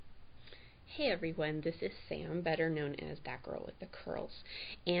Hey everyone, this is Sam, better known as that girl with the curls,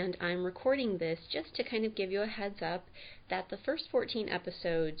 and I'm recording this just to kind of give you a heads up that the first 14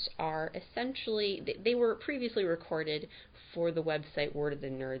 episodes are essentially, they were previously recorded for the website Word of the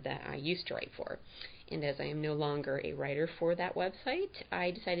Nerd that I used to write for. And as I am no longer a writer for that website,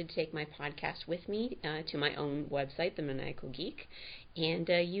 I decided to take my podcast with me to my own website, The Maniacal Geek, and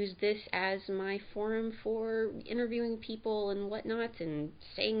use this as my forum for interviewing people and whatnot and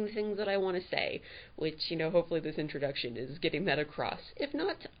saying the things that I want to say, which, hopefully this introduction is getting that across. If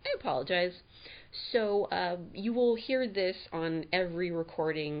not, I apologize. So you will hear this on every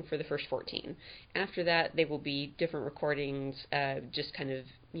recording for the first 14. After that, they will be different recordings, just kind of,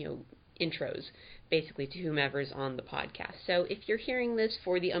 intros, basically, to whomever's on the podcast. So if you're hearing this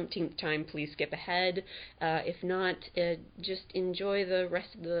for the umpteenth time, please skip ahead. If not, just enjoy the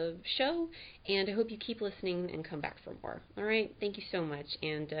rest of the show, and I hope you keep listening and come back for more. All right? Thank you so much,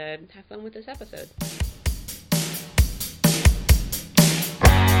 and have fun with this episode.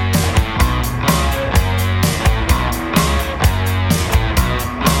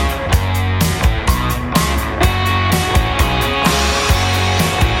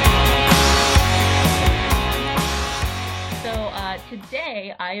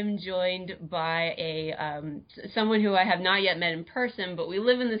 Today, I am joined by someone who I have not yet met in person, but we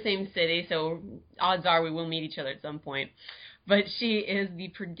live in the same city, so odds are we will meet each other at some point. But she is the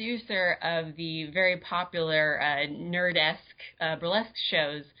producer of the very popular nerd-esque burlesque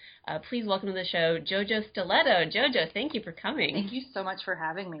shows. Please welcome to the show, JoJo Stiletto. JoJo, thank you for coming. Thank you so much for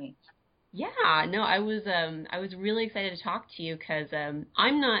having me. Yeah, no, I was really excited to talk to you because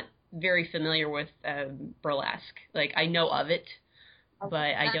I'm not very familiar with burlesque. Like, I know of it. But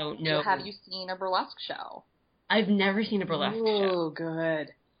I don't know. Have you seen a burlesque show? I've never seen a burlesque show. Oh, good.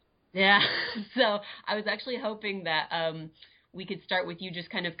 Yeah. So I was actually hoping that we could start with you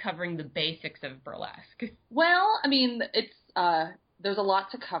just kind of covering the basics of burlesque. Well, I mean, it's there's a lot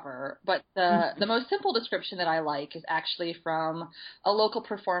to cover, but the most simple description that I like is actually from a local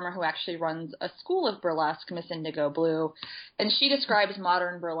performer who actually runs a school of burlesque, Miss Indigo Blue, and she describes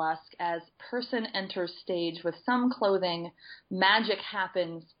modern burlesque as person enters stage with some clothing, magic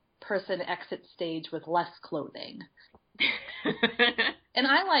happens, person exits stage with less clothing. And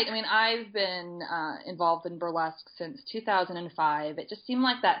I've been involved in burlesque since 2005. It just seemed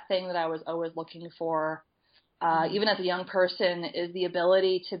like that thing that I was always looking for. Even as a young person, is the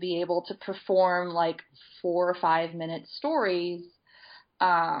ability to be able to perform like 4 or 5 minute stories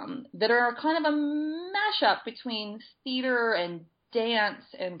that are kind of a mashup between theater and dance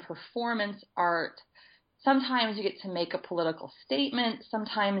and performance art. Sometimes you get to make a political statement.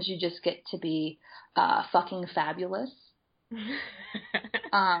 Sometimes you just get to be fucking fabulous.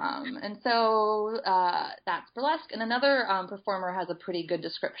 And so that's burlesque. And another performer has a pretty good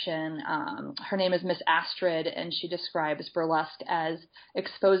description. Her name is Miss Astrid, and she describes burlesque as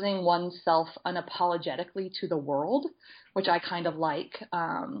exposing oneself unapologetically to the world, which I kind of like.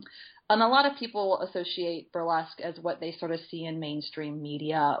 And a lot of people associate burlesque as what they sort of see in mainstream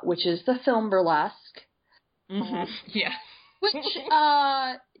media, which is the film burlesque. Mm-hmm. Yeah. Which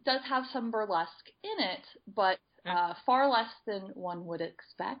does have some burlesque in it, but far less than one would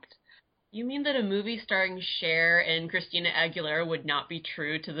expect. You mean that a movie starring Cher and Christina Aguilera would not be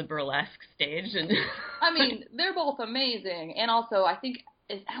true to the burlesque stage? I mean, they're both amazing. And also, I think,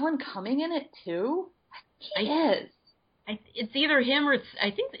 is Alan Cumming in it too? He is. It's either him or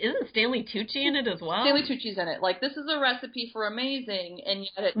isn't Stanley Tucci in it as well? Stanley Tucci's in it. Like, this is a recipe for amazing, and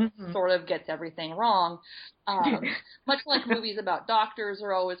yet it sort of gets everything wrong. Much like movies about doctors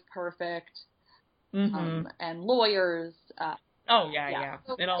are always perfect. And lawyers. Yeah.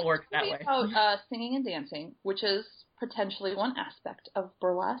 So it all works that way. About singing and dancing, which is potentially one aspect of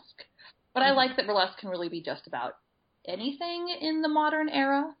burlesque. But I like that burlesque can really be just about anything in the modern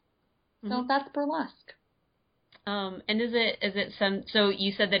era. So that's burlesque. And is it so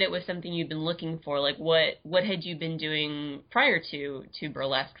you said that it was something you'd been looking for, like what had you been doing prior to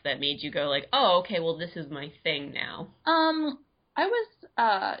burlesque that made you go like, oh, okay, well, this is my thing now? I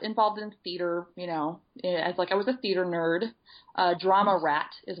was involved in theater, as I was a theater nerd. Drama rat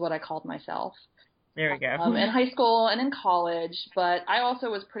is what I called myself. There we go. In high school and in college, but I also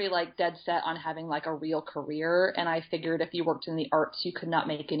was pretty dead set on having a real career, and I figured if you worked in the arts, you could not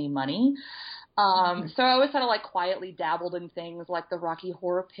make any money. So I always kind of quietly dabbled in things like the Rocky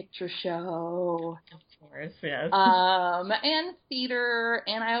Horror Picture Show. Of course, yes. And theater,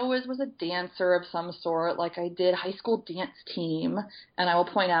 and I always was a dancer of some sort. Like I did high school dance team, and I will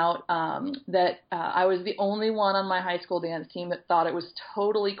point out that I was the only one on my high school dance team that thought it was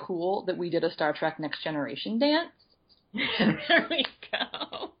totally cool that we did a Star Trek Next Generation dance. There we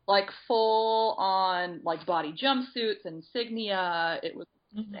go. like full on like body jumpsuits, insignia. It was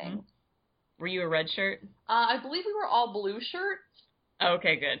interesting. Mm-hmm. Were you a red shirt? I believe we were all blue shirts.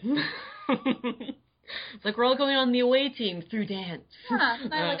 Okay, good. It's like we're all going on the away team through dance. Yeah,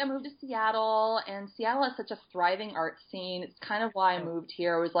 and I moved to Seattle, and Seattle has such a thriving art scene. It's kind of why I moved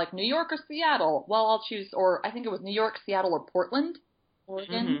here. It was like New York or Seattle. Well, I'll choose, or I think it was New York, Seattle, or Portland,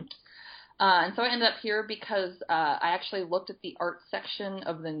 Oregon. Mm-hmm. And so I ended up here because I actually looked at the art section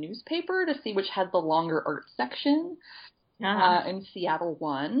of the newspaper to see which had the longer art section. And Seattle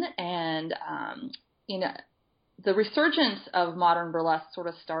won, and you know, the resurgence of modern burlesque sort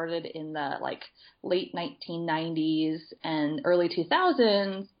of started in the like late 1990s and early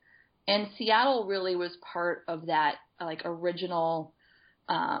 2000s, and Seattle really was part of that like original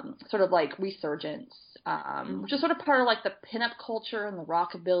sort of like resurgence, which is sort of part of like the pinup culture and the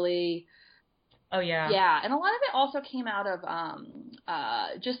rockabilly. Oh yeah. Yeah, and a lot of it also came out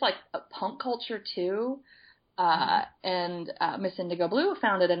of just like punk culture too. And Miss Indigo Blue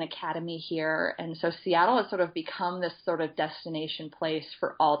founded an academy here, and so Seattle has sort of become this sort of destination place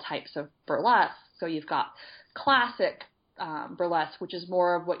for all types of burlesque. So you've got classic burlesque, which is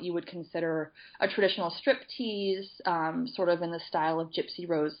more of what you would consider a traditional striptease, sort of in the style of Gypsy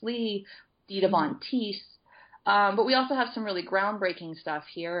Rose Lee, Dita Von Teese. But we also have some really groundbreaking stuff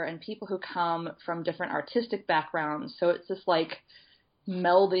here, and people who come from different artistic backgrounds. So it's this like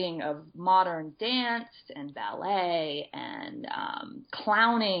melding of modern dance and ballet and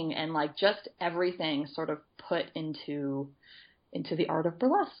clowning and like just everything sort of put into the art of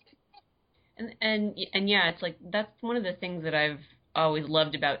burlesque. And yeah, it's like that's one of the things that I've always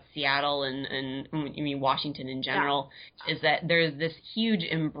loved about Seattle and I mean Washington in general, is that there's this huge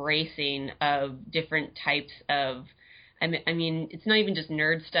embracing of different types of, I mean, it's not even just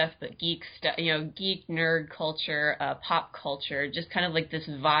nerd stuff, but geek stuff, geek nerd culture, pop culture, just kind of like this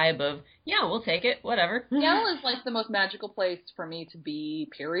vibe of, yeah, we'll take it, whatever. Seattle is like the most magical place for me to be,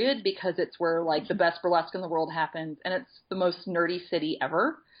 period, because it's where like the best burlesque in the world happens, and it's the most nerdy city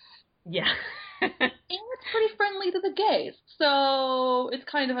ever. Yeah. And it's pretty friendly to the gays, so it's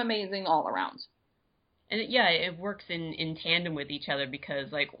kind of amazing all around. And it works in tandem with each other,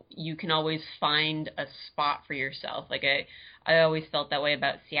 because like you can always find a spot for yourself. Like I always felt that way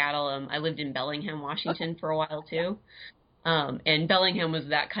about Seattle. I lived in Bellingham, Washington for a while too. And Bellingham was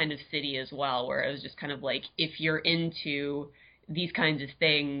that kind of city as well, where it was just kind of like, if you're into these kinds of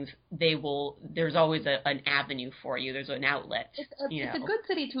things, there's always an avenue for you. There's an outlet. It's a good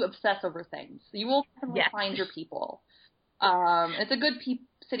city to obsess over things. You will definitely find your people. It's a good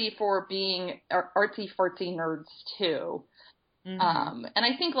city for being artsy fartsy nerds too. Mm-hmm. And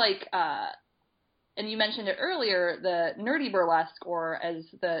I think like, and you mentioned it earlier, the nerdy burlesque, or as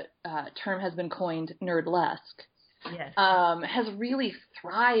the term has been coined, nerdlesque, has really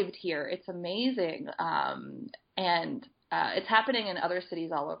thrived here. It's amazing. And it's happening in other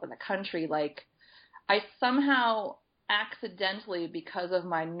cities all over the country. Like, I somehow accidentally, because of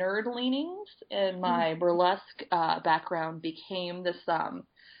my nerd leanings and my burlesque background, became this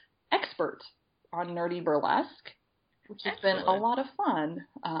expert on nerdy burlesque, which has been a lot of fun.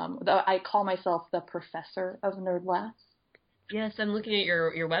 I call myself the professor of nerdlesque. Yes, I'm looking at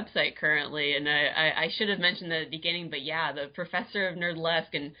your website currently, and I should have mentioned that at the beginning, but yeah, the professor of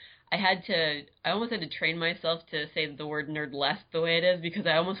nerdlesque, and I almost had to train myself to say the word nerdlesque the way it is, because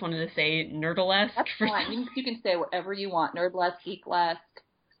I almost wanted to say nerdlesque. That's fine. You can say whatever you want. Nerdlesque, geeklesque.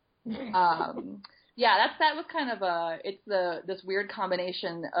 Yeah, that was kind of this weird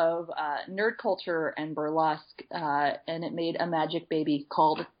combination of nerd culture and burlesque, and it made a magic baby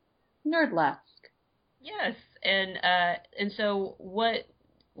called Nerdlesque. Yes, and so what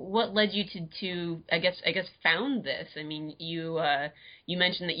led you to I guess found this? I mean, you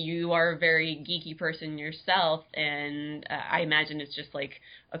mentioned that you are a very geeky person yourself, and I imagine it's just like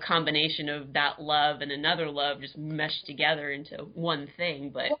a combination of that love and another love just meshed together into one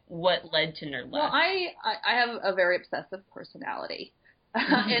thing. But what led to Nerdlesque? Well, I have a very obsessive personality.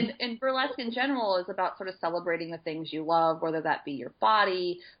 And burlesque in general is about sort of celebrating the things you love, whether that be your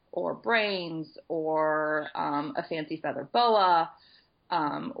body or brains or a fancy feather boa,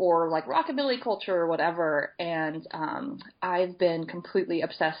 or like rockabilly culture or whatever. And I've been completely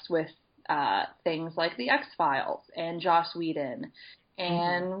obsessed with things like the X-Files and Joss Whedon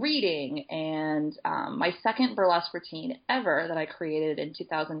and reading. And my second burlesque routine ever that I created in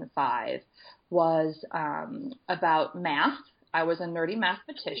 2005 was about math. I was a nerdy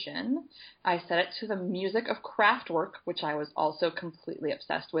mathematician. I set it to the music of Kraftwerk, which I was also completely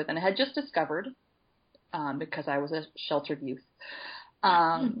obsessed with and had just discovered because I was a sheltered youth.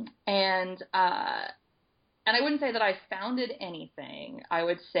 And And I wouldn't say that I founded anything. I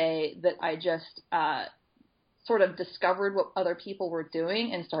would say that I just sort of discovered what other people were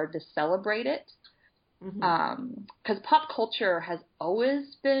doing and started to celebrate it. Because pop culture has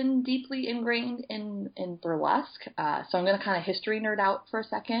always been deeply ingrained in burlesque. So I'm going to kind of history nerd out for a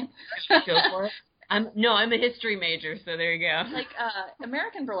second. Go for it. I'm a history major, so there you go. Like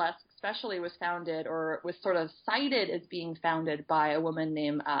American burlesque especially was founded, or was sort of cited as being founded, by a woman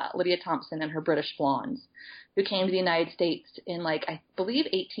named Lydia Thompson and her British Blondes, who came to the United States in, like, I believe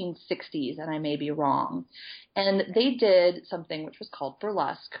 1860s, and I may be wrong. And they did something which was called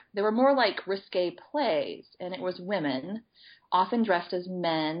burlesque. They were more like risque plays, and it was women, often dressed as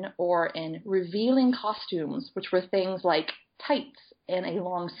men or in revealing costumes, which were things like tights and a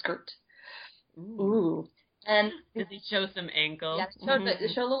long skirt. Ooh. And did they show some ankle? Yeah, they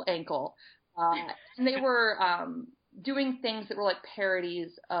showed a little ankle. And they were doing things that were like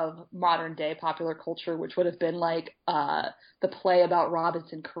parodies of modern day popular culture, which would have been like the play about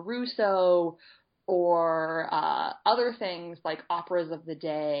Robinson Crusoe, or other things like operas of the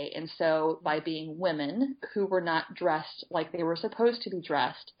day. And so by being women who were not dressed like they were supposed to be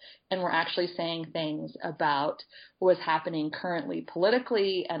dressed, and were actually saying things about what was happening currently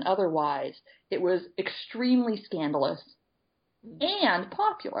politically and otherwise, it was extremely scandalous and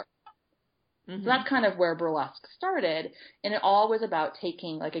popular. So that's kind of where burlesque started. And it all was about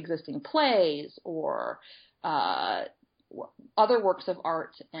taking like existing plays or other works of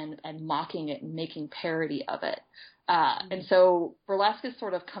art and mocking it and making parody of it. And so burlesque is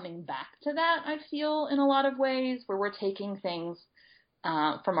sort of coming back to that, I feel, in a lot of ways, where we're taking things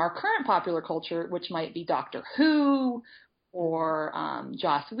from our current popular culture, which might be Doctor Who or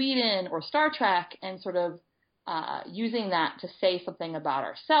Joss Whedon or Star Trek, and sort of using that to say something about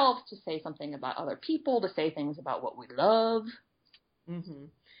ourselves, to say something about other people, to say things about what we love.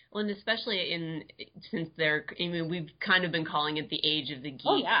 Well, and especially since we've kind of been calling it the age of the geek.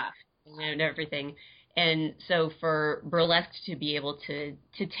 Oh, yeah. And everything. And so for burlesque to be able to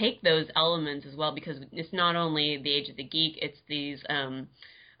take those elements as well, because it's not only the age of the geek, it's these,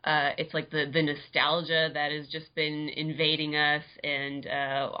 it's like the nostalgia that has just been invading us, and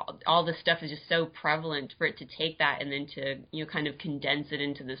all this stuff is just so prevalent for it to take that and then to, kind of condense it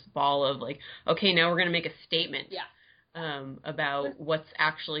into this ball of like, okay, now we're going to make a statement. Yeah. About what's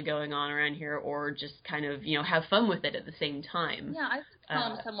actually going on around here, or just kind of, have fun with it at the same time. Yeah, I was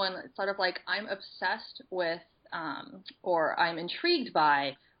telling someone sort of like, I'm obsessed with, or I'm intrigued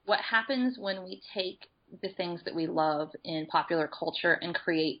by what happens when we take the things that we love in popular culture and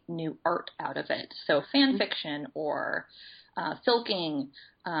create new art out of it. So fan fiction or filking,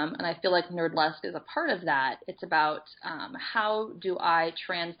 and I feel like Nerdlesque is a part of that. It's about how do I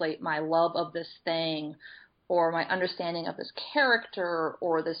translate my love of this thing or my understanding of this character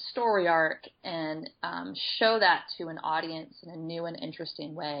or this story arc, and show that to an audience in a new and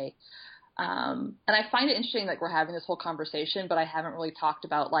interesting way. And I find it interesting that we're having this whole conversation, but I haven't really talked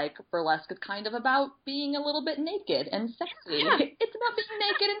about, like, burlesque is kind of about being a little bit naked and sexy. Yeah. It's about being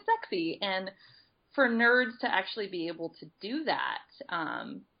naked and sexy. And for nerds to actually be able to do that,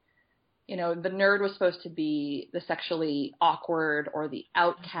 the nerd was supposed to be the sexually awkward or the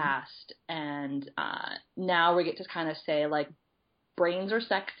outcast, and now we get to kind of say, like, brains are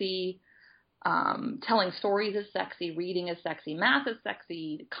sexy, telling stories is sexy, reading is sexy, math is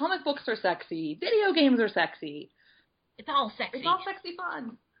sexy, comic books are sexy, video games are sexy. It's all sexy. It's all sexy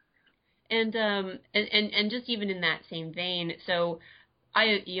fun. And just even in that same vein, so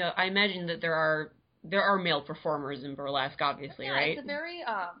I imagine that there are male performers in burlesque, obviously, yeah, right? It's a very,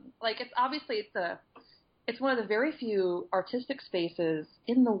 it's one of the very few artistic spaces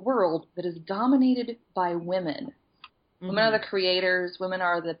in the world that is dominated by women. Women are the creators, women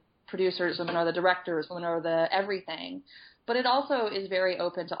are the producers, women are the directors, women are the everything. But it also is very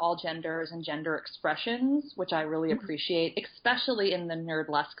open to all genders and gender expressions, which I really appreciate, especially in the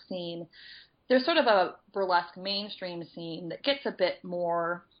nerdlesque scene. There's sort of a burlesque mainstream scene that gets a bit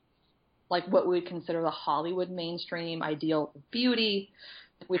more like what we would consider the Hollywood mainstream ideal of beauty.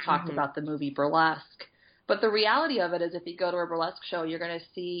 We talked about the movie Burlesque. But the reality of it is, if you go to a burlesque show, you're going to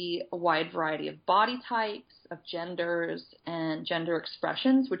see a wide variety of body types, of genders, and gender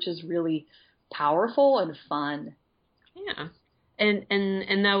expressions, which is really powerful and fun. Yeah. And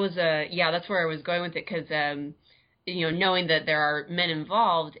that was that's where I was going with it, because knowing that there are men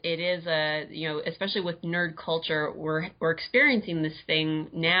involved, it is especially with nerd culture, we're experiencing this thing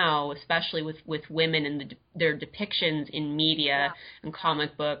now, especially with women and their depictions in media and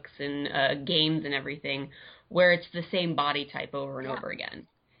comic books and games and everything, where it's the same body type over and over again.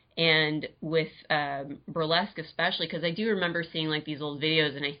 And with burlesque especially, because I do remember seeing like these old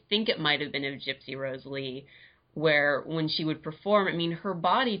videos, and I think it might have been of Gypsy Rose Lee, where when she would perform, I mean, her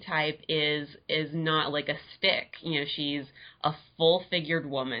body type is not like a stick. You know, she's a full-figured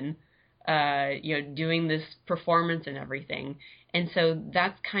woman, you know, doing this performance and everything. And so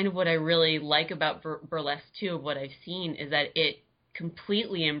that's kind of what I really like about burlesque too, of what I've seen, is that it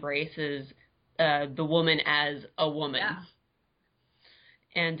completely embraces the woman as a woman. Yeah.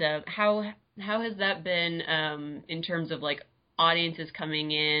 And how has that been in terms of like audiences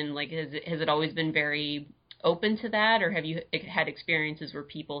coming in? Like, has it always been very open to that, or have you had experiences where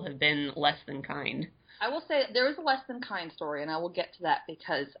people have been less than kind? I will say there is a less than kind story, and I will get to that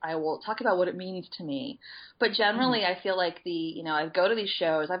because I will talk about what it means to me. But generally, I feel like I go to these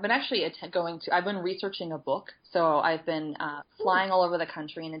shows. I've been actually I've been researching a book, so I've been flying all over the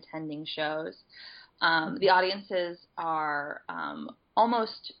country and attending shows. The audiences are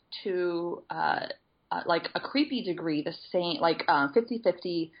almost to like a creepy degree the same, like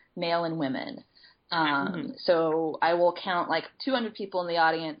 50-50 male and women. So I will count like 200 people in the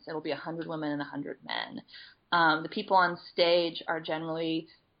audience. It'll be 100 women and 100 men. The people on stage are generally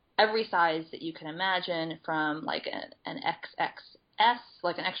every size that you can imagine, from like an XXS,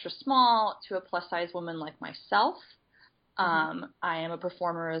 like an extra small, to a plus size woman like myself. I am a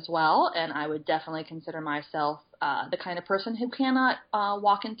performer as well, and I would definitely consider myself the kind of person who cannot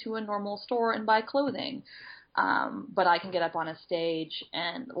walk into a normal store and buy clothing. But I can get up on a stage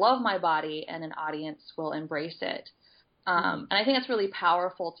and love my body, and an audience will embrace it. And I think it's really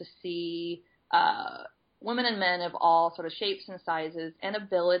powerful to see women and men of all sort of shapes and sizes and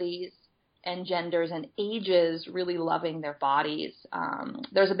abilities and genders and ages really loving their bodies.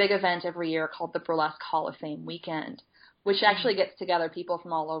 There's a big event every year called the Burlesque Hall of Fame Weekend, which actually gets together people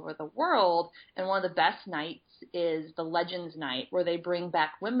from all over the world. And one of the best nights is the Legends Night, where they bring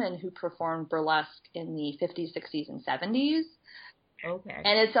back women who performed burlesque in the 50s, 60s, and 70s. Okay.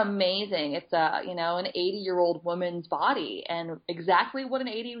 And it's amazing. It's an 80-year-old woman's body, and exactly what an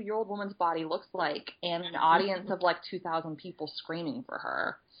 80-year-old woman's body looks like, and an audience of like 2,000 people screaming for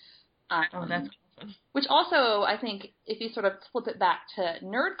her. Oh, that's awesome. Which also, I think, if you sort of flip it back to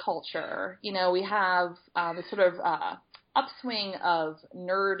nerd culture, we have the sort of upswing of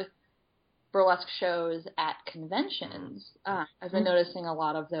nerd burlesque shows at conventions. I've been noticing a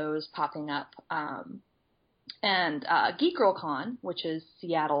lot of those popping up. And Geek Girl Con, which is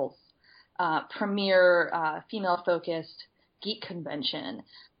Seattle's premier female-focused geek convention,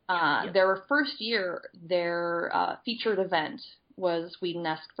 their first year, their featured event was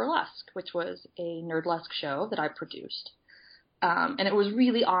Whedon-esque Burlesque, which was a nerdlesque show that I produced. And it was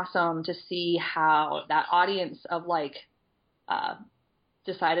really awesome to see how that audience of like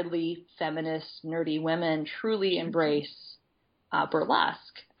decidedly feminist, nerdy women truly embrace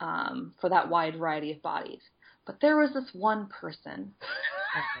burlesque for that wide variety of bodies. But there was this one person.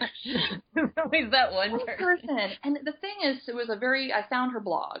 Always that one person. And the thing is, I found her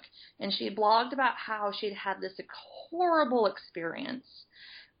blog, and she had blogged about how she'd had this horrible experience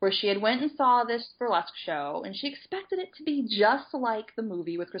where she had went and saw this burlesque show, and she expected it to be just like the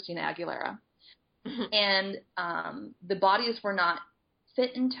movie with Christina Aguilera. And the bodies were not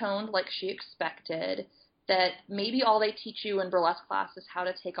fit and toned like she expected, that maybe all they teach you in burlesque class is how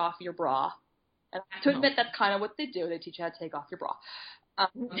to take off your bra. And I have to admit, that's kind of what they do. They teach you how to take off your bra.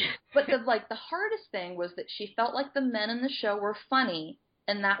 But the hardest thing was that she felt like the men in the show were funny,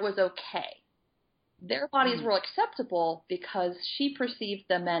 and that was okay. Their bodies were acceptable because she perceived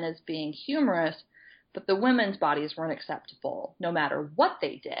the men as being humorous, but the women's bodies weren't acceptable no matter what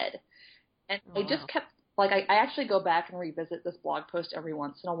they did. And I just kept, I actually go back and revisit this blog post every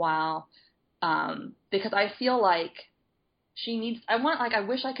once in a while, because I feel like I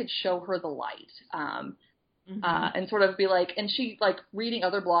wish I could show her the light, and sort of be like, and she, reading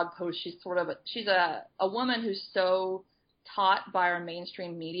other blog posts, she's a woman who's so taught by our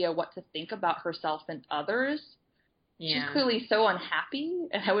mainstream media what to think about herself and others. Yeah. She's clearly so unhappy,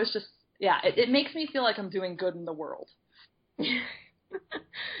 and I was just, it makes me feel like I'm doing good in the world.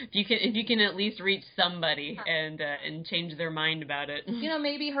 If you can at least reach somebody and change their mind about it.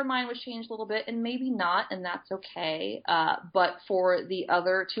 Maybe her mind was changed a little bit, and maybe not, and that's okay. But for the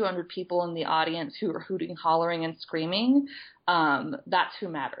other 200 people in the audience who are hooting, hollering, and screaming, that's who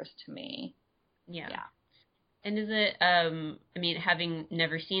matters to me. Yeah. And is it? Having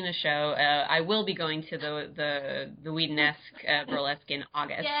never seen a show, I will be going to the Whedon-esque burlesque in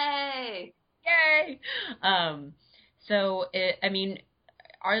August. Yay! Yay! So,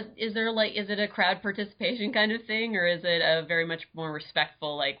 is it a crowd participation kind of thing, or is it a very much more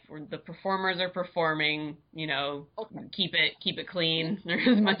respectful, like where the performers are performing, keep it clean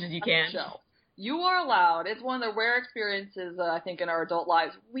as much as you can? Show. You are allowed. It's one of the rare experiences, I think, in our adult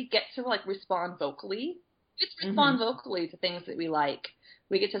lives. We get to, like, respond vocally. We get to respond vocally to things that we like.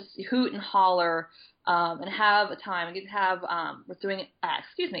 We get to hoot and holler and have a time. We get to have, we're doing it at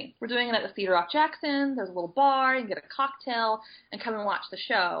the Theater off Jackson. There's a little bar. You can get a cocktail and come and watch the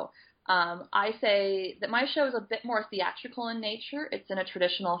show. I say that my show is a bit more theatrical in nature. It's in a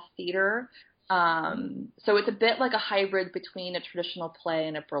traditional theater. So it's a bit like a hybrid between a traditional play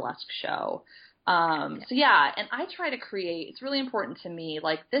and a burlesque show. And I try to create, it's really important to me,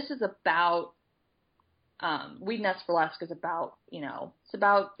 like, this is about, Whedon-esque burlesque is about, it's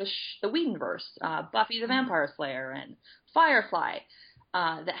about the Whedonverse, Buffy the Vampire Slayer and Firefly,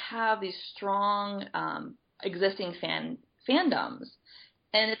 that have these strong, existing fandoms.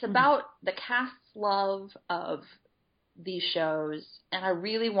 And it's about the cast's love of these shows, and I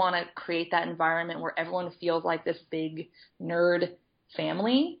really want to create that environment where everyone feels like this big nerd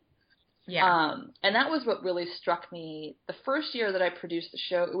family. Yeah. And that was what really struck me. The first year that I produced the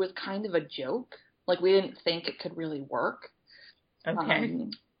show, it was kind of a joke. Like, we didn't think it could really work. Okay.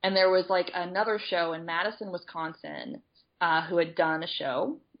 And there was, like, another show in Madison, Wisconsin, who had done a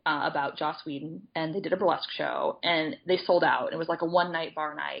show about Joss Whedon, and they did a burlesque show, and they sold out. It was like a one-night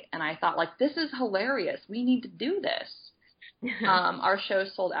bar night, and I thought, like, this is hilarious. We need to do this. Our show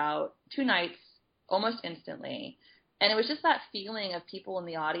sold out 2 nights almost instantly, and it was just that feeling of people in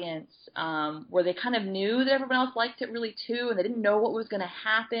the audience where they kind of knew that everyone else liked it really too, and they didn't know what was going to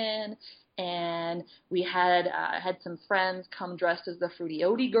happen. And we had some friends come dressed as the Fruity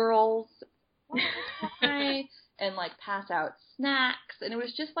Odie girls and, like, pass out snacks. And it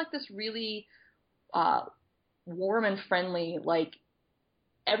was just, like, this really warm and friendly, like,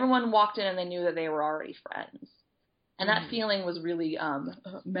 everyone walked in and they knew that they were already friends. And that feeling was really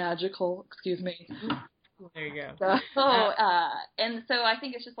magical. Excuse me. There you go. And so I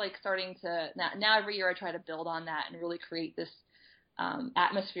think it's just, like, starting to now every year I try to build on that and really create this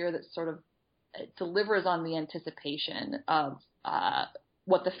atmosphere that sort of delivers on the anticipation of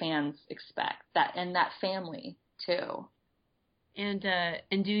what the fans expect, that family too. And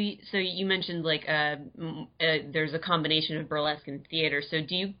so you mentioned, like, there's a combination of burlesque and theater. So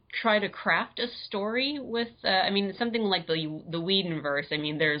do you try to craft a story with, something like the Whedonverse? I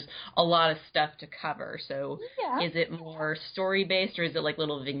mean, there's a lot of stuff to cover. So is it more story based, or is it like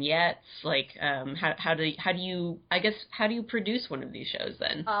little vignettes? Like, how do you produce one of these shows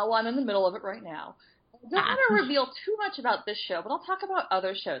then? Well, I'm in the middle of it right now. I don't want to reveal too much about this show, but I'll talk about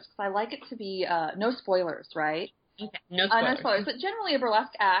other shows because I like it to be no spoilers, right? Okay. No spoilers. But generally a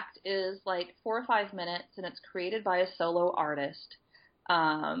burlesque act is like 4 or 5 minutes, and it's created by a solo artist.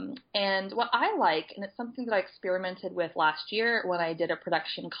 And what I like, and it's something that I experimented with last year when I did a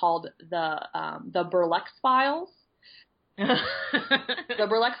production called the Burlesque Files. The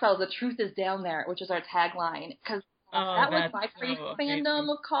Burlesque Files, the truth is down there, which is our tagline. Because that was my crazy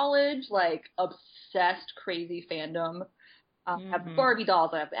fandom of college, like obsessed crazy fandom. I have Barbie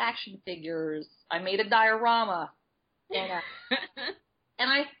dolls, I have action figures, I made a diorama. And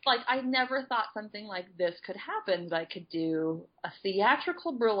I never thought something like this could happen, that I could do a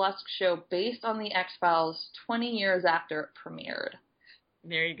theatrical burlesque show based on the X-Files 20 years after it premiered.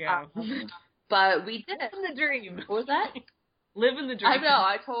 There you go. But we did. Living the dream. What was that? Living the dream. I know,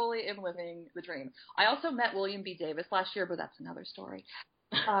 I totally am living the dream. I also met William B. Davis last year, but that's another story.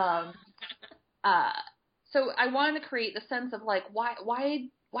 So I wanted to create the sense of, like, why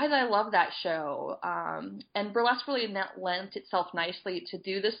did I love that show? And burlesque really lent itself nicely to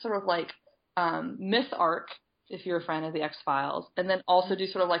do this sort of, like, myth arc, if you're a fan of the X-Files, and then also do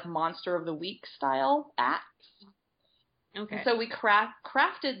sort of like Monster of the Week style acts. Okay. And so we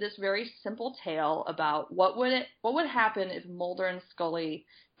crafted this very simple tale about what would happen if Mulder and Scully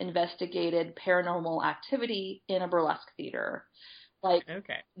investigated paranormal activity in a burlesque theater. Like,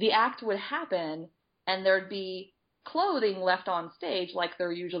 the act would happen, and there'd be clothing left on stage like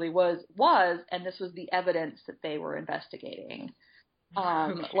there usually was, and this was the evidence that they were investigating.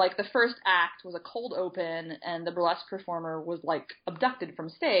 Like, the first act was a cold open, and the burlesque performer was, like, abducted from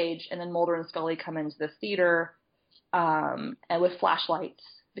stage, and then Mulder and Scully come into the theater, and with flashlights,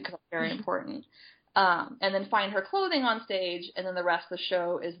 because it's very important, and then find her clothing on stage, and then the rest of the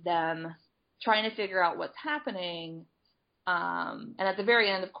show is them trying to figure out what's happening, and at the very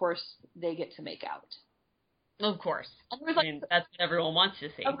end, of course, they get to make out. Of course. That's what everyone wants to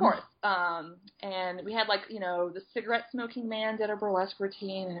see. Of course. And we had, like, the cigarette smoking man did a burlesque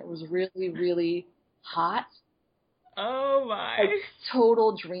routine, and it was really, really hot. Oh my. Like,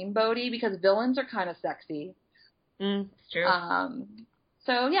 total dreamboaty, because villains are kind of sexy. It's true.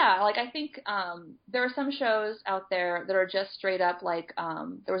 So yeah, like, I think there are some shows out there that are just straight up like,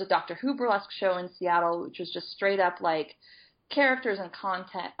 there was a Doctor Who burlesque show in Seattle, which was just straight up like characters and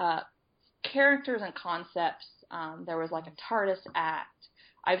concepts. There was like a TARDIS act.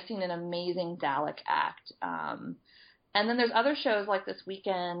 I've seen an amazing Dalek act. And then there's other shows, like this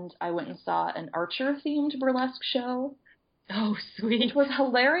weekend I went and saw an Archer-themed burlesque show. Oh, sweet. Which was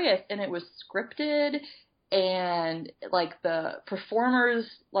hilarious, and it was scripted, and like the performers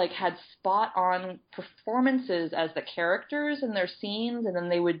like had spot-on performances as the characters in their scenes, and then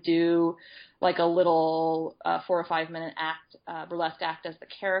they would do like a little 4 or 5 minute act, burlesque act as the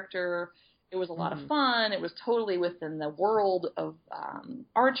character. It was a lot of fun. It was totally within the world of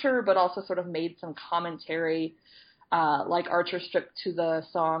Archer, but also sort of made some commentary, like Archer stripped to the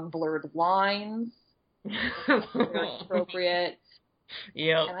song Blurred Lines. Very appropriate.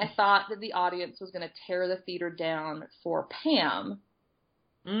 Yep. And I thought that the audience was going to tear the theater down for Pam.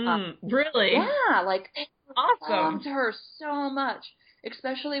 Really? Yeah, like, awesome. loved her so much,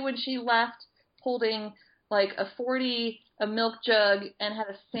 especially when she left holding like a milk jug and had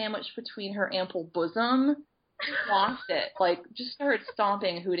a sandwich between her ample bosom. Lost it. Like, just started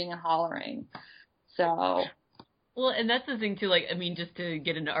stomping, hooting, and hollering. So. Well, and that's the thing, too, like, I mean, just to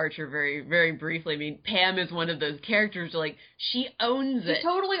get into Archer very, very briefly, I mean, Pam is one of those characters, like, she owns it. She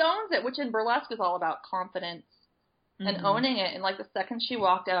totally owns it, which in burlesque is all about confidence and owning it. And, like, the second she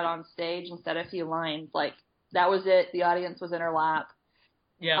walked out on stage and said a few lines, like, that was it. The audience was in her lap.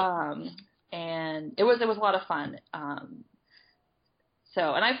 Yeah. And it was a lot of fun.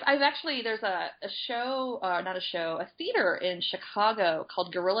 So, and I've actually, there's a theater in Chicago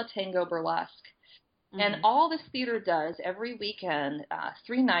called Gorilla Tango Burlesque. And all this theater does every weekend,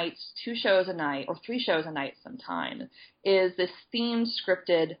 3 nights, 2 shows a night, or 3 shows a night sometime, is this themed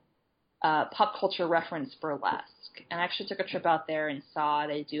scripted pop culture reference burlesque. And I actually took a trip out there and saw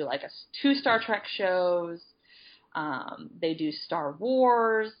they do like 2 Star Trek shows. They do Star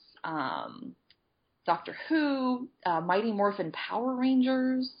Wars, Doctor Who, Mighty Morphin Power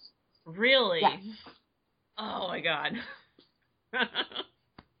Rangers. Really? Yes. Oh my God.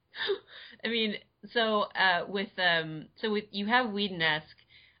 I mean, so with you have Whedon-esque,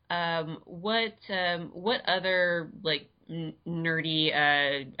 what other like nerdy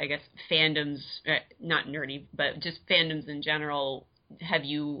I guess fandoms, not nerdy, but just fandoms in general, have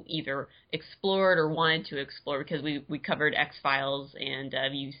you either explored or wanted to explore? Because we covered X-Files, and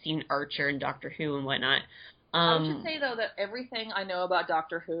you've seen Archer and Doctor Who and whatnot. I would just say, though, that everything I know about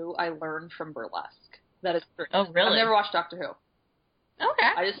Doctor Who I learned from burlesque. That is true. Oh, really? I've never watched Doctor Who. Okay.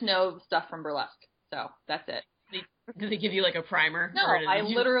 I just know stuff from burlesque, so that's it. Do they give you like a primer? No, I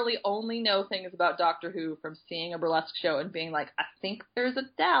literally only know things about Doctor Who from seeing a burlesque show and being like, I think there's a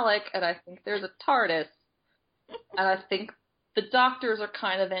Dalek, and I think there's a TARDIS, and I think the doctors are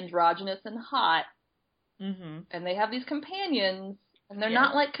kind of androgynous and hot, and they have these companions, and they're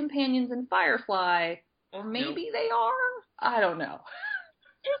not like companions in Firefly, or maybe they are? I don't know.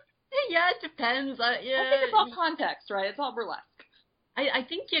 Yeah, it depends. I think it's all context, right? It's all burlesque. I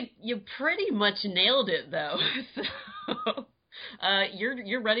think you pretty much nailed it, though. So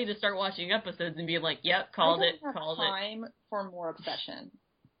you're ready to start watching episodes and being like, yep, called it. I don't have time for more obsession.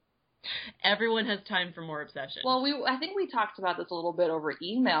 Everyone has time for more obsession. Well, I think we talked about this a little bit over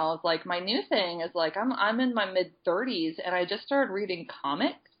email. It's like, my new thing is like, I'm in my mid-30s and I just started reading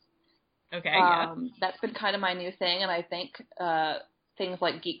comics. Okay, yeah. That's been kind of my new thing, and I think things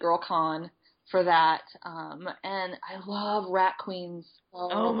like Geek Girl Con for that. And I love Rat Queens.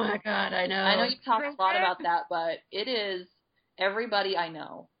 Oh my God, I know. I know you've talked a lot about that, but it is everybody I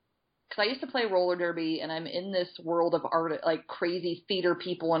know. Because I used to play roller derby, and I'm in this world of art, like crazy theater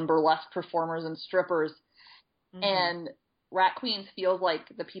people and burlesque performers and strippers. And Rat Queens feels like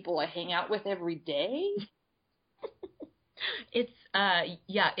the people I hang out with every day. It's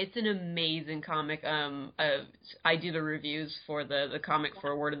it's an amazing comic. I do the reviews for the comic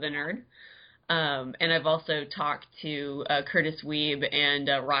for Word of the Nerd. And I've also talked to Curtis Weeb and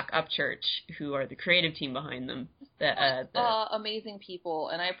Rock Upchurch, who are the creative team behind them. Amazing people,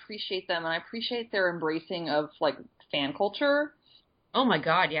 and I appreciate them, and I appreciate their embracing of like fan culture. Oh my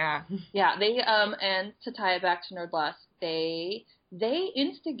God, yeah. Yeah, they and to tie it back to Nerdlust, they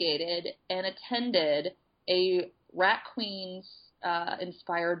instigated and attended a Rat Queens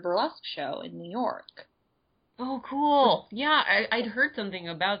inspired burlesque show in New York. Oh, cool. Yeah, I'd heard something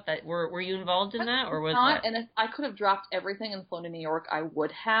about that. Were you involved in that, or was that? And if I could have dropped everything and flown to New York, I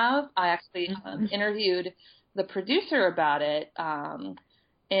would have. I actually interviewed the producer about it,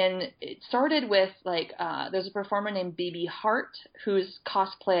 And it started with, like, there's a performer named BB Hart, whose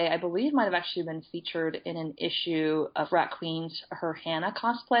cosplay, I believe, might have actually been featured in an issue of Rat Queen's, her Hannah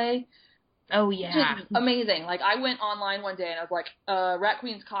cosplay. Oh, yeah. Which is amazing. Like, I went online one day and I was like, Rat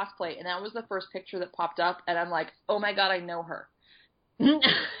Queen's cosplay, and that was the first picture that popped up, and I'm like, oh my god, I know her. And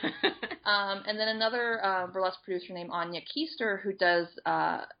then another burlesque producer named Anya Keister, who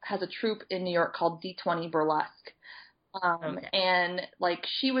has a troupe in New York called D20 Burlesque. Okay. And, like,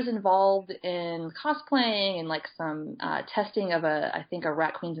 she was involved in cosplaying and, like, some testing of I think a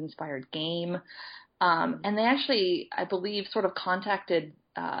Rat Queen's inspired game. And they actually, I believe, sort of contacted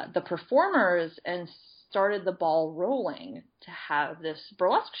the performers and started the ball rolling to have this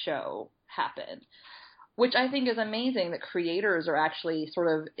burlesque show happen, which I think is amazing that creators are actually sort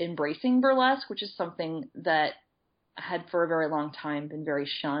of embracing burlesque, which is something that had for a very long time been very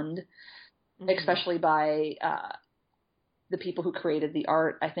shunned, especially by the people who created the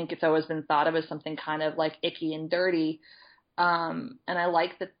art. I think it's always been thought of as something kind of like icky and dirty. And I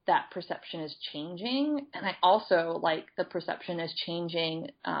like that perception is changing. And I also like the perception is changing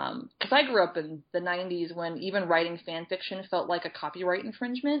because I grew up in the 90s when even writing fan fiction felt like a copyright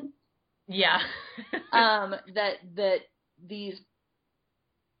infringement. Yeah. That these,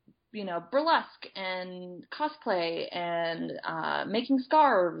 you know, burlesque and cosplay and making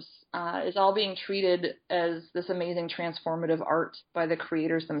scarves is all being treated as this amazing transformative art by the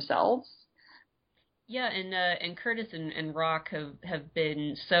creators themselves. Yeah, and Curtis and Rock have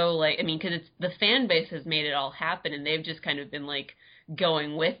been so, like, I mean, because it's the fan base has made it all happen, and they've just kind of been like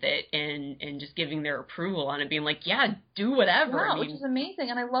going with it and just giving their approval on it, being like, yeah, do whatever. Yeah, I mean, which is amazing,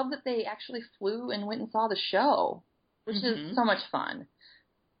 and I love that they actually flew and went and saw the show, which is so much fun.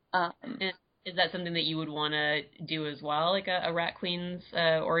 And is that something that you would want to do as well, like a Rat Queens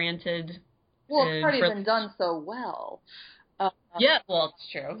oriented? Well, it's already been done so well. Yeah, well,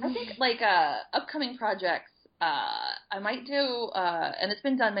 it's true. I think, like, upcoming projects, I might do, and it's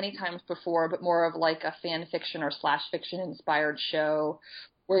been done many times before, but more of like a fan fiction or slash fiction inspired show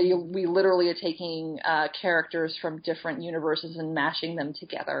where we literally are taking characters from different universes and mashing them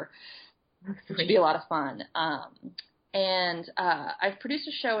together, which would be a lot of fun. And I've produced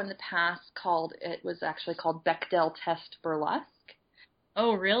a show in the past it was actually called Bechdel Test Burlesque.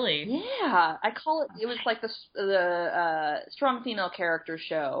 Oh, really? Yeah, it was like the strong female character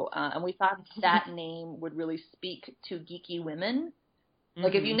show, and we thought that name would really speak to geeky women.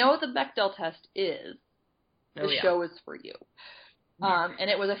 Like, if you know what the Bechdel test is, the show is for you. And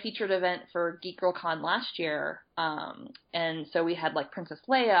it was a featured event for Geek Girl Con last year, and so we had, like, Princess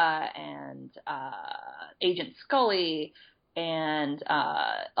Leia and Agent Scully and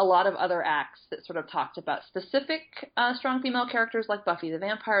a lot of other acts that sort of talked about specific strong female characters like Buffy the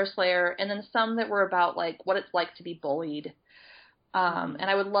Vampire Slayer, and then some that were about, like, what it's like to be bullied. And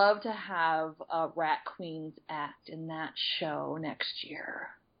I would love to have a Rat Queens act in that show next year.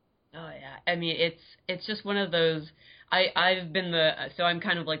 Oh, yeah. I mean, it's just one of those... I've been so I'm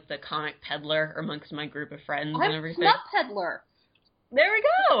kind of like the comic peddler amongst my group of friends and everything. I'm not peddler. There we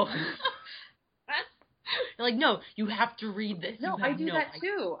go! They're like, no, you have to read this. No, I do that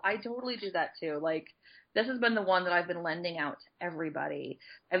too. I totally do that too. Like, this has been the one that I've been lending out to everybody.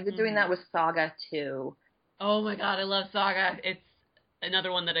 I've been doing that with Saga too. Oh my god, I love Saga. It's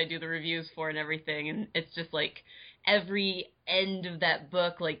another one that I do the reviews for and everything, and it's just like every end of that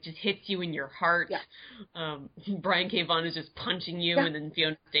book like just hits you in your heart. Yeah. Brian K. Vaughan is just punching you, and then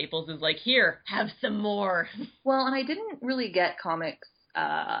Fiona Staples is like, here, have some more. Well, and I didn't really get comics,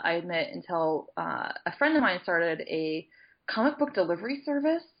 I admit, until a friend of mine started a comic book delivery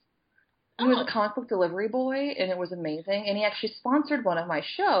service. He was a comic book delivery boy, and it was amazing. And he actually sponsored one of my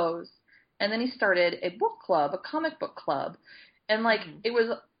shows, and then he started a book club, a comic book club. And, like, it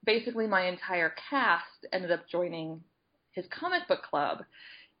was basically my entire cast ended up joining his comic book club.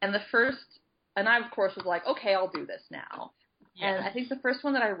 And I, of course, was like, okay, I'll do this now. Yeah. And I think the first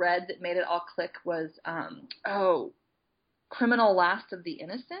one that I read that made it all click was, Criminal Last of the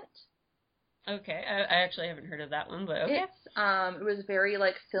Innocent. Okay, I actually haven't heard of that one, but okay. It was very,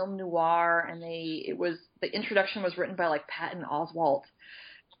 like, film noir, and the introduction was written by, like, Patton Oswalt.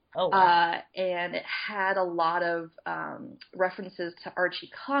 Oh, wow. And it had a lot of references to Archie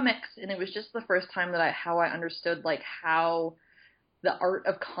comics, and it was just the first time that I understood, like, how the art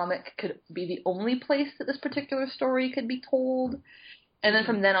of comic could be the only place that this particular story could be told. And then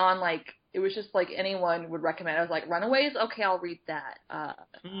from then on, like, it was just like anyone would recommend. I was like, Runaways? Okay, I'll read that.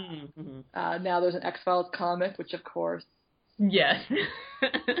 Now there's an X-Files comic, which, of course. Yes.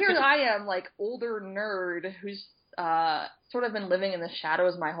 Here I am, like, older nerd who's sort of been living in the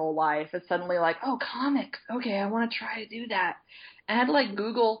shadows my whole life. It's suddenly like, oh, comics. Okay, I want to try to do that. And I had to like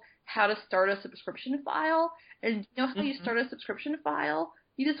Google how to start a subscription file. And you know how you start a subscription file?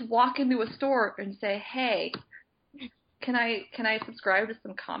 You just walk into a store and say, hey, can I subscribe to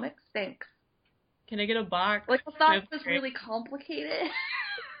some comics? Thanks. Can I get a box? Like, I thought it was really complicated.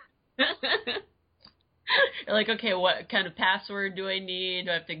 You're like, okay, what kind of password do I need?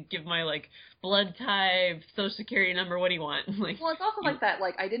 Do I have to give my, like, blood type, social security number? What do you want? Like, well, it's also like that.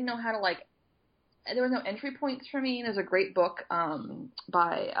 Like, I didn't know how to, like, there was no entry points for me. There's a great book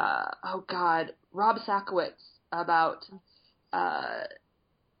by, Rob Sakowitz about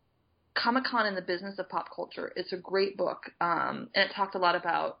Comic-Con and the Business of Pop Culture. It's a great book, and it talked a lot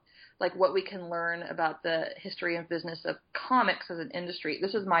about like what we can learn about the history and business of comics as an industry.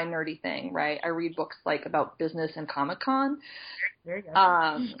 This is my nerdy thing, right? I read books like about business and Comic-Con. there you go.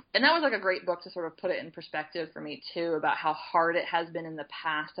 And that was like a great book to sort of put it in perspective for me too, about how hard it has been in the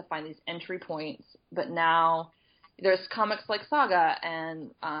past to find these entry points. But now there's comics like Saga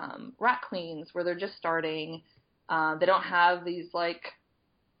and Rat Queens where they're just starting. They don't have these like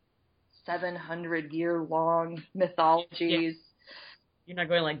 700-year-long mythologies. Yeah. You're not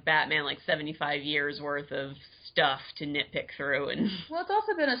going like Batman, like 75 years worth of stuff to nitpick through. And well, it's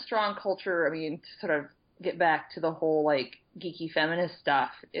also been a strong culture. I mean, to sort of get back to the whole like geeky feminist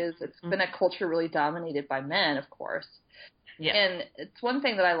stuff, it's been a culture really dominated by men, of course. Yeah. And it's one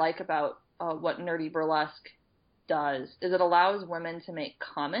thing that I like about what Nerdy Burlesque does is it allows women to make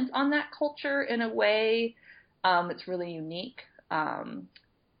comment on that culture in a way that's really unique. So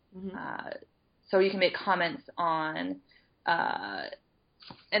you can make comments on,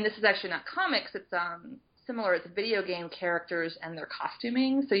 and this is actually not comics, it's similar, it's video game characters and their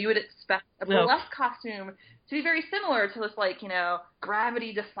costuming. So you would expect a burlesque costume to be very similar to this, like, you know,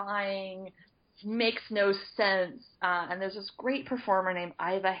 gravity-defying, makes no sense. And there's this great performer named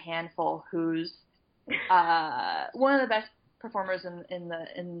Iva Handful, who's one of the best performers in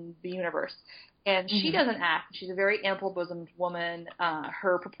the universe. And she doesn't act. She's a very ample-bosomed woman.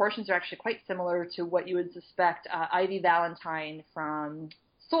 Her proportions are actually quite similar to what you would suspect Ivy Valentine from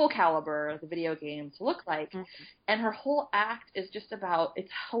Soul Calibur, the video game, to look like. And her whole act is just about,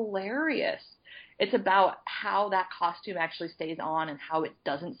 it's hilarious. It's about how that costume actually stays on and how it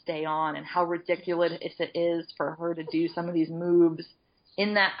doesn't stay on and how ridiculous it is for her to do some of these moves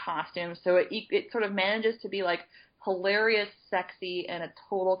in that costume. So it sort of manages to be like hilarious, sexy, and a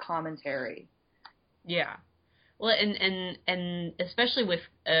total commentary. Yeah. Well, and especially with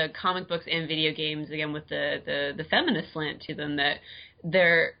comic books and video games, again, with the feminist slant to them, that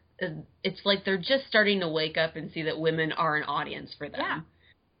it's like they're just starting to wake up and see that women are an audience for them.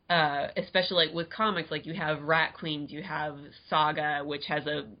 Yeah. Especially like with comics, like you have Rat Queens, you have Saga, which has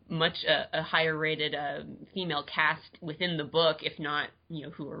a much a higher rated female cast within the book, if not, you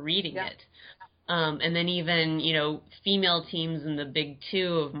know, who are reading it. And then even, you know, female teams in the big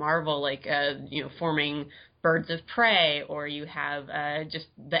two of Marvel, like, you know, forming Birds of Prey, or you have just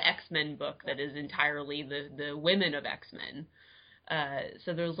the X-Men book that is entirely the women of X-Men.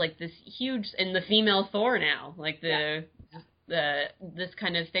 So there's like this huge, and the female Thor now, like this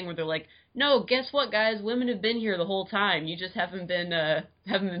kind of thing where they're like, no, guess what, guys? Women have been here the whole time. You just haven't been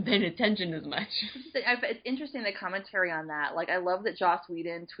paying attention as much. It's interesting, the commentary on that. Like, I love that Joss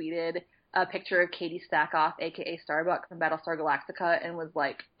Whedon tweeted a picture of Katie Stackoff, a.k.a. Starbuck from Battlestar Galactica, and was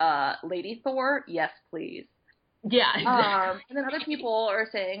like, Lady Thor? Yes, please. Yeah, exactly. And then other people are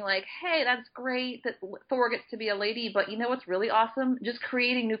saying, like, hey, that's great that Thor gets to be a lady, but you know what's really awesome? Just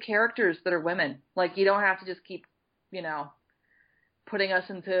creating new characters that are women. Like, you don't have to just keep, you know, putting us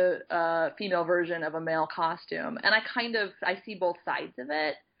into a female version of a male costume. And I see both sides of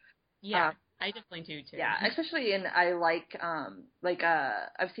it. Yeah. I definitely do too. Yeah, especially I like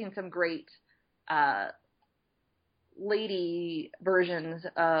I've seen some great lady versions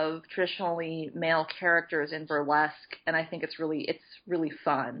of traditionally male characters in burlesque, and I think it's really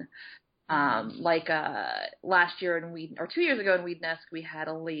fun. Last year or 2 years ago in Weednesque, we had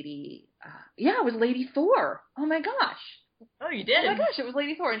a lady. It was Lady Thor. Oh my gosh. Oh, you did? Oh my gosh, it was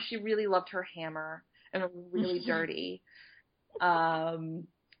Lady Thor, and she really loved her hammer and was really dirty.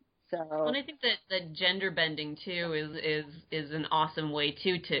 And I think that gender bending too is an awesome way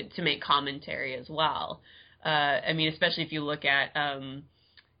too to make commentary as well. I mean, especially if you look at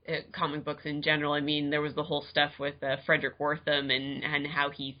comic books in general. I mean, there was the whole stuff with Frederick Wortham and how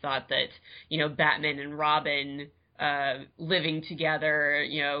he thought that, you know, Batman and Robin living together,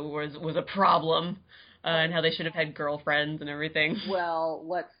 you know, was a problem, and how they should have had girlfriends and everything. Well,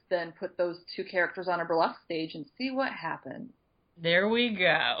 let's then put those two characters on a burlesque stage and see what happens. There we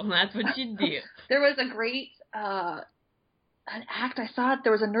go. That's what you do. There was a great an act I saw.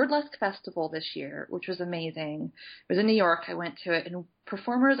 There was a Nerdlesque festival this year, which was amazing. It was in New York. I went to it, and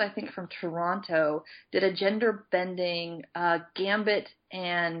performers, I think from Toronto, did a gender bending Gambit,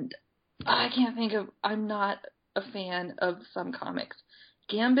 and I can't think of. I'm not a fan of some comics.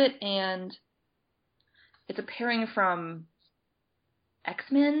 Gambit, and it's a pairing from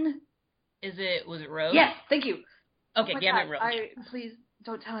X-Men. Was it Rogue? Yes, thank you. Okay, Oh Gambit Rogue. Please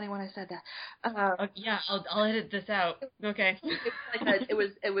don't tell anyone I said that. Yeah, I'll edit this out. Okay.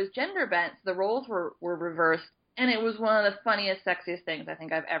 It was gender bent. The roles were reversed, and it was one of the funniest, sexiest things I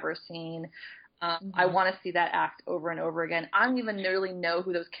think I've ever seen. I want to see that act over and over again. I don't even really know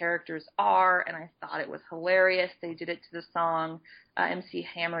who those characters are, and I thought it was hilarious. They did it to the song MC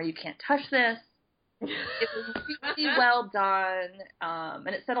Hammer, You Can't Touch This. It was really well done,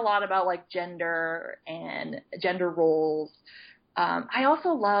 and it said a lot about like gender and gender roles. I also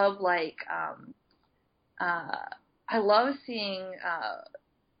love I love seeing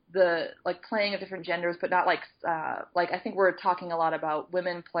the like playing of different genders, but not like I think we're talking a lot about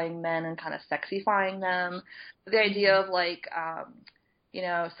women playing men and kind of sexifying them. The idea of like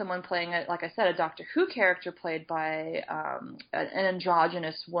someone playing like I said, a Doctor Who character played by an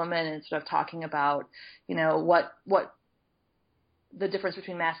androgynous woman, and sort of talking about what the difference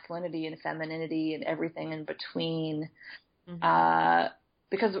between masculinity and femininity and everything in between.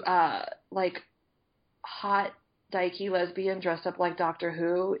 Because like hot dyke lesbian dressed up like Doctor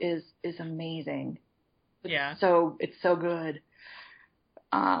Who is amazing. Yeah. So it's so good.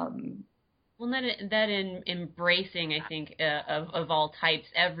 Well, that in embracing, I think, of all types,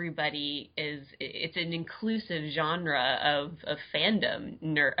 everybody it's an inclusive genre of fandom,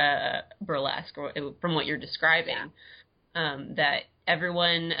 burlesque, from what you're describing. Yeah. That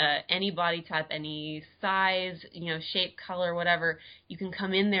everyone, any body type, any size, shape, color, whatever, you can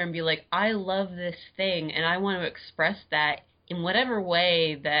come in there and be like, I love this thing, and I want to express that in whatever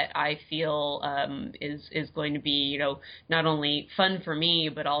way that I feel is going to be, not only fun for me,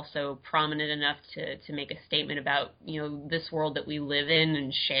 but also prominent enough to make a statement about, this world that we live in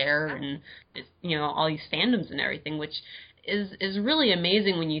and share, and, all these fandoms and everything, which is really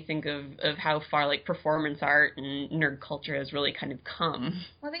amazing when you think of how far like performance art and nerd culture has really kind of come.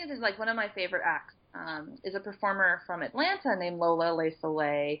 Well, I think it's like one of my favorite acts is a performer from Atlanta named Lola Le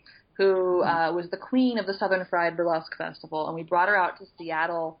Soleil, who was the queen of the Southern Fried Burlesque Festival, and we brought her out to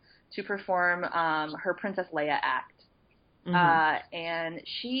Seattle to perform her Princess Leia act. And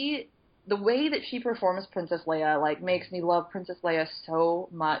the way that she performs Princess Leia, like, makes me love Princess Leia so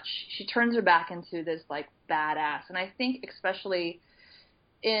much. She turns her back into this, like, badass. And I think especially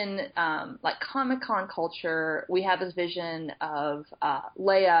in, like, Comic-Con culture, we have this vision of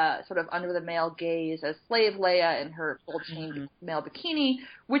Leia sort of under the male gaze as slave Leia in her gold-chain male bikini,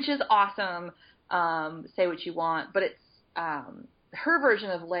 which is awesome. Say what you want. But it's her version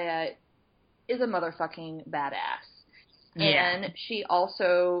of Leia is a motherfucking badass. Yeah. And she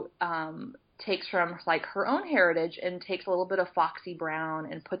also takes from like her own heritage and takes a little bit of Foxy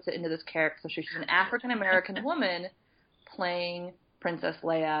Brown and puts it into this character. So she's an African American woman playing Princess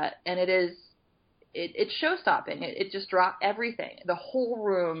Leia, and it's show stopping. It just dropped everything. The whole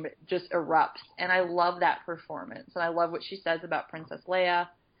room just erupts, and I love that performance. And I love what she says about Princess Leia.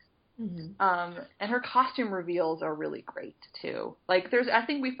 And her costume reveals are really great too. Like I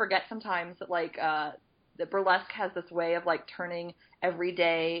think we forget sometimes that like that burlesque has this way of like turning every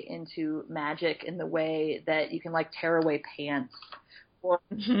day into magic in the way that you can like tear away pants or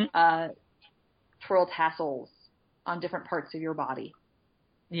twirl tassels on different parts of your body.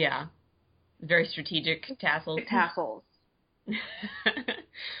 Yeah. Very strategic tassels. Tassels.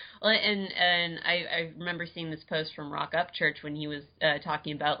 Well, and I remember seeing this post from Rock Up Church when he was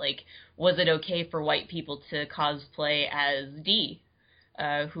talking about, like, was it okay for white people to cosplay as Dee,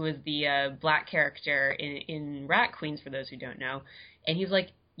 who is the black character in Rat Queens, for those who don't know. And he's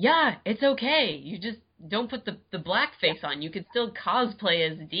like, yeah, it's okay. You just don't put the black face on. You could still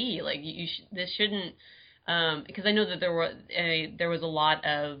cosplay as Dee. Like, this shouldn't, because I know that there was a lot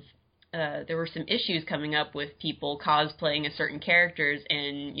of, there were some issues coming up with people cosplaying as certain characters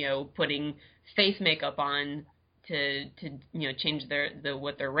and, putting face makeup on to change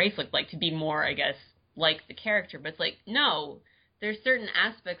what their race looked like to be more, I guess, like the character. But it's like, no, there's certain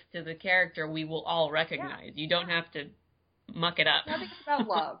aspects to the character we will all recognize. Yeah. You don't have to muck it up. I think it's about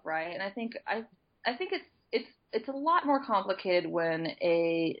love, right? And I think it's a lot more complicated when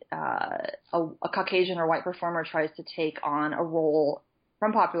a Caucasian or white performer tries to take on a role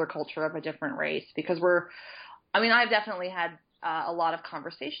from popular culture of a different race, because I've definitely had a lot of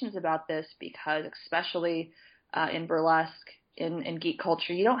conversations about this, because especially in burlesque, in geek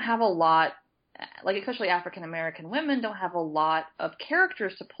culture, you don't have a lot like especially African American women don't have a lot of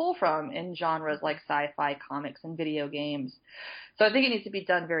characters to pull from in genres like sci-fi, comics, and video games. So I think it needs to be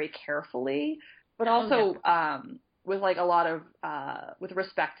done very carefully, but also with like a lot of with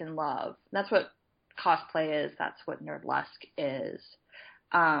respect and love. And that's what cosplay is. That's what Nerdlesque is.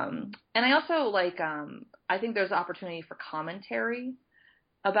 And I also like I think there's opportunity for commentary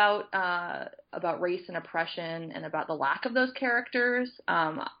about race and oppression and about the lack of those characters.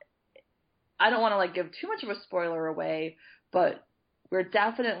 I don't want to like give too much of a spoiler away, but we're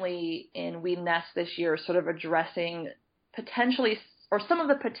definitely in We Nest this year sort of addressing potentially or some of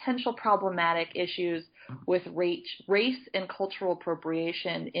the potential problematic issues with race and cultural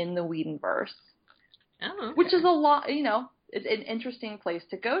appropriation in the Whedonverse. Oh, okay. Which is a lot, you know, it's an interesting place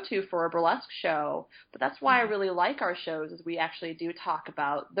to go to for a burlesque show. But that's why I really like our shows, is we actually do talk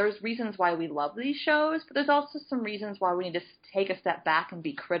about, there's reasons why we love these shows, but there's also some reasons why we need to take a step back and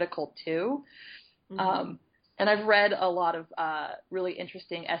be critical too. Mm-hmm. And I've read a lot of really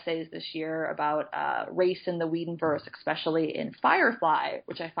interesting essays this year about race in the Whedonverse, especially in Firefly,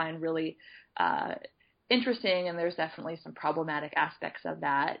 which I find really interesting, and there's definitely some problematic aspects of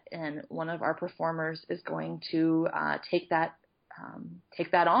that. And one of our performers is going to take that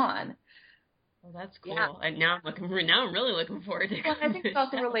on. Well, that's cool. Yeah. And now I'm really looking forward to it. Well, I think it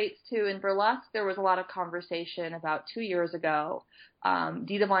also relates to, in burlesque, there was a lot of conversation about 2 years ago.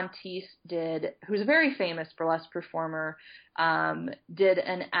 Dita Von Teese who's a very famous burlesque performer, did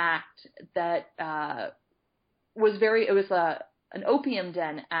an act that was an opium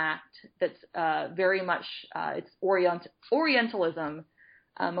den act that's very much, it's Orientalism.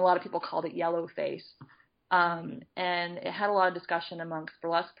 A lot of people called it yellowface. And it had a lot of discussion amongst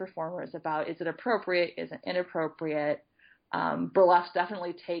burlesque performers about, is it appropriate, is it inappropriate? Burlesque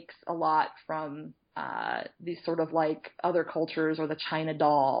definitely takes a lot from these sort of like other cultures, or the China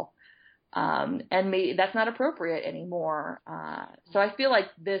doll. And that's not appropriate anymore. So I feel like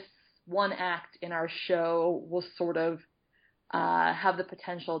this one act in our show will sort of have the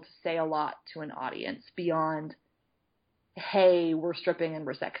potential to say a lot to an audience beyond, hey, we're stripping and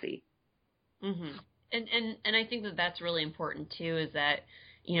we're sexy. Mm-hmm. And I think that that's really important too, is that,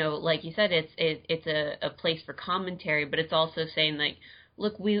 you know, like you said, it's a place for commentary, but it's also saying like,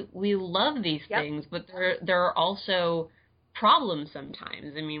 look, we love these things, but there are also problems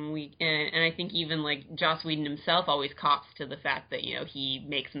sometimes. I mean, and I think even like Joss Whedon himself always cops to the fact that, you know, he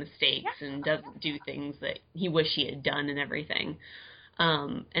makes mistakes and doesn't do things that he wish he had done and everything.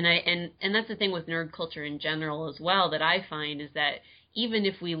 And that's the thing with nerd culture in general as well, that I find, is that even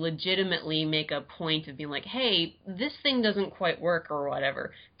if we legitimately make a point of being like, hey, this thing doesn't quite work or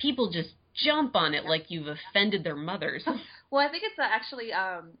whatever, people just jump on it like you've offended their mothers. Well, I think it's actually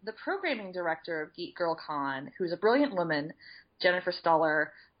the programming director of Geek Girl Con, who's a brilliant woman, Jennifer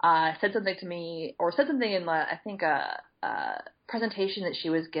Stoller, said something to me, or said something in, I think, a presentation that she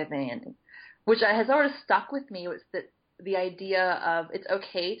was giving, which has sort of stuck with me, was that the idea of it's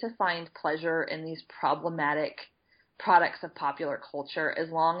okay to find pleasure in these problematic products of popular culture, as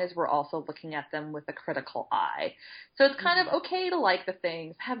long as we're also looking at them with a critical eye. So it's kind of okay to like the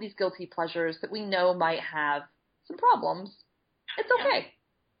things, have these guilty pleasures that we know might have some problems. It's okay.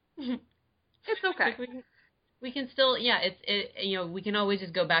 Yeah. It's okay. Like we can still, you know, we can always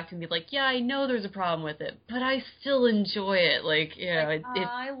just go back to and be like, yeah, I know there's a problem with it, but I still enjoy it. Like, you know,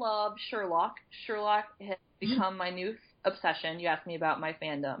 I love Sherlock. Sherlock has become my new obsession. You asked me about my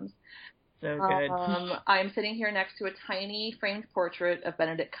fandoms. So good. I'm sitting here next to a tiny framed portrait of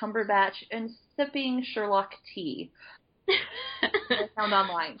Benedict Cumberbatch and sipping Sherlock tea. I found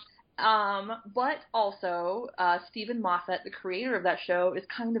online. But also, Stephen Moffat, the creator of that show, is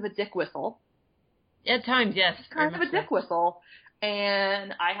kind of a dick whistle. At times, yes. Kind of a dick whistle.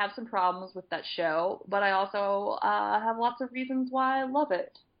 And I have some problems with that show, but I also have lots of reasons why I love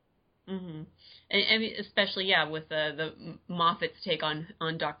it. Mm-hmm. And especially, with the Moffat's take on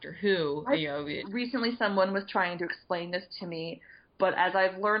Doctor Who. Recently someone was trying to explain this to me, but as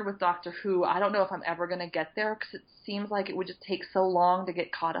I've learned with Doctor Who, I don't know if I'm ever going to get there, because it seems like it would just take so long to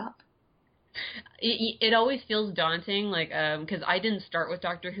get caught up. It always feels daunting, like, because I didn't start with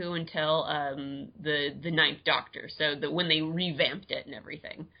Doctor Who until the Ninth Doctor, so when they revamped it and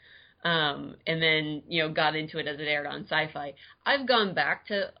everything. And then, got into it as it aired on Sci-Fi. I've gone back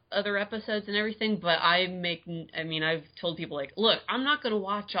to other episodes and everything, but I've told people, like, look, I'm not going to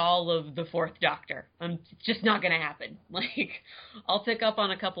watch all of the Fourth Doctor. It's just not going to happen. Like, I'll pick up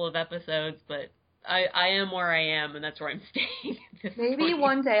on a couple of episodes, but I am where I am, and that's where I'm staying at this Maybe point.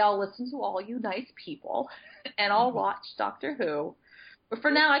 One day I'll listen to all you nice people, and I'll watch Doctor Who. But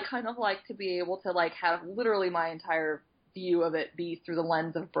for now, I kind of like to be able to, like, have literally my entire view of it be through the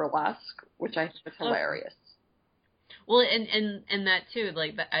lens of burlesque, which I think is hilarious. Well, and that too,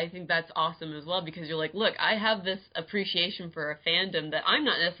 like, I think that's awesome as well, because you're like, look, I have this appreciation for a fandom that I'm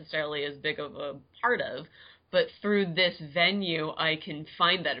not necessarily as big of a part of, but through this venue, I can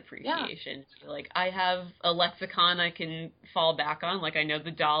find that appreciation. Yeah. Like, I have a lexicon I can fall back on, like, I know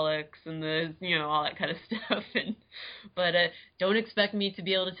the Daleks and the, all that kind of stuff, but don't expect me to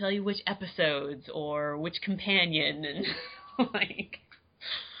be able to tell you which episodes or which companion, and, like...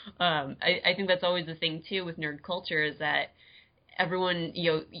 I think that's always the thing too with nerd culture, is that everyone,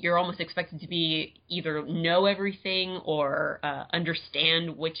 you're almost expected to be either know everything or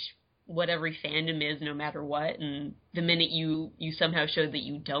understand what every fandom is, no matter what. And the minute you somehow show that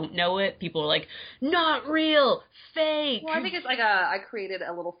you don't know it, people are like, not real, fake. Well, I think it's like I created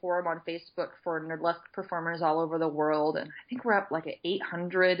a little forum on Facebook for nerdlesque performers all over the world, and I think we're up like at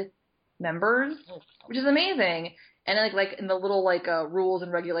 800 members, which is amazing. And like in the little rules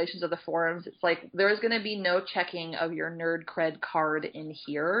and regulations of the forums, it's like there is going to be no checking of your nerd cred card in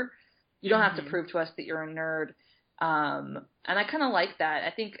here. You don't have to prove to us that you're a nerd. And I kind of like that.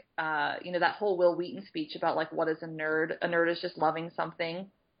 I think that whole Will Wheaton speech about like what is a nerd? A nerd is just loving something.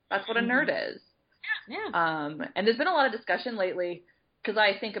 That's what a nerd is. Yeah. And there's been a lot of discussion lately, because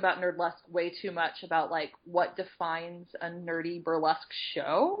I think about nerdlesque way too much, about like what defines a nerdy burlesque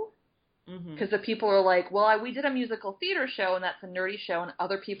show. Because the people are like, well, we did a musical theater show, and that's a nerdy show, and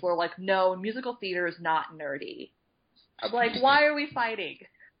other people are like, no, musical theater is not nerdy. I'm like, why are we fighting?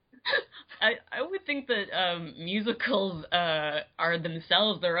 I would think that musicals are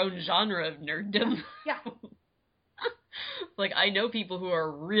themselves their own genre of nerddom. Yeah. Like, I know people who are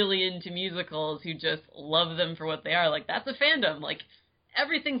really into musicals who just love them for what they are. Like, that's a fandom. Like,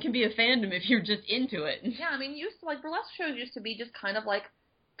 everything can be a fandom if you're just into it. Yeah, I mean, burlesque shows used to be just kind of like,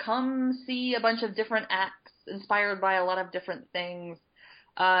 come see a bunch of different acts inspired by a lot of different things.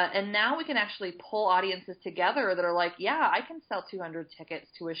 And now we can actually pull audiences together that are like, yeah, I can sell 200 tickets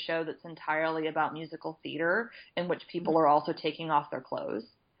to a show that's entirely about musical theater, in which people are also taking off their clothes.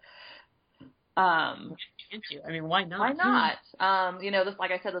 I mean, why not? Why not?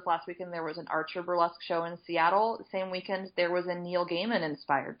 Like I said, this last weekend there was an Archer burlesque show in Seattle. The same weekend there was a Neil Gaiman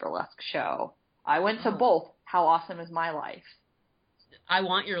inspired burlesque show. I went to both. How awesome is my life? I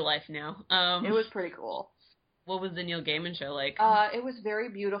want your life now. It was pretty cool. What was the Neil Gaiman show like? It was very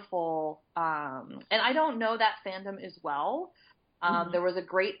beautiful. And I don't know that fandom as well. There was a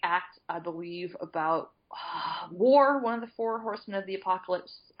great act, I believe, about War, one of the four horsemen of the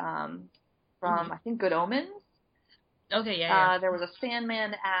apocalypse, from, I think, Good Omens. Okay, yeah. There was a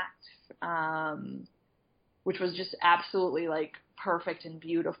Sandman act, which was just absolutely, like, perfect and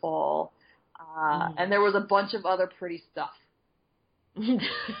beautiful. And there was a bunch of other pretty stuff.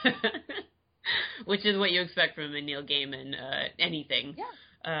 Which is what you expect from a Neil Gaiman anything.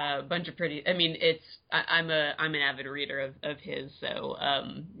 Yeah. A bunch of pretty. I mean, I'm an avid reader of his, so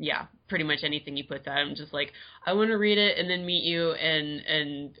yeah, pretty much anything he puts out, I'm just like, I want to read it and then meet you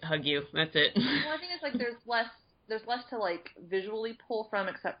and hug you. That's it. Well, I think it's like there's less to like visually pull from,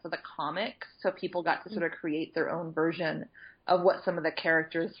 except for the comics, so people got to sort of create their own version of what some of the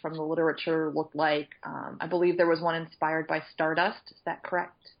characters from the literature looked like. I believe there was one inspired by Stardust. Is that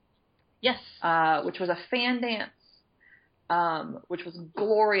correct? Yes. Which was a fan dance, which was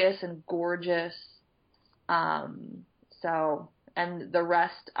glorious and gorgeous. And the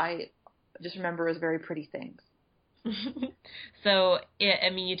rest I just remember as very pretty things. So, yeah,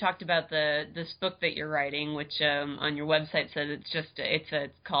 I mean, you talked about this book that you're writing, which on your website says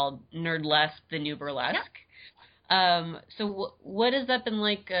it's called Nerdlesque, the New Burlesque. Yeah. So what has that been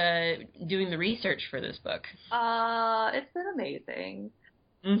like doing the research for this book? It's been amazing.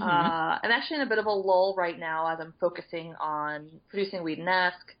 I'm actually in a bit of a lull right now as I'm focusing on producing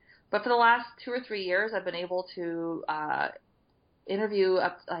Wheaton-esque. But for the last 2 or 3 years, I've been able to interview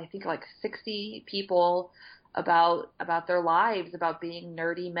I think like 60 people about their lives, about being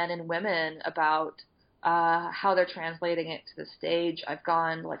nerdy men and women, about how they're translating it to the stage. I've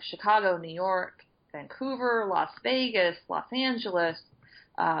gone like Chicago, New York, Vancouver, Las Vegas, Los Angeles,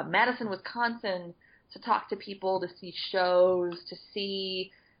 Madison, Wisconsin, to talk to people, to see shows, to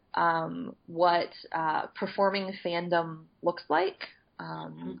see what performing fandom looks like.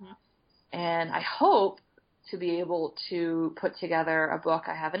 And I hope to be able to put together a book.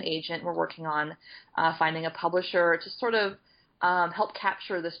 I have an agent. We're working on finding a publisher to sort of help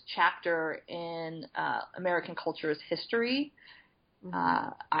capture this chapter in American culture's history.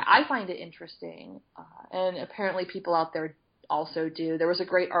 I find it interesting, and apparently people out there also do. There was a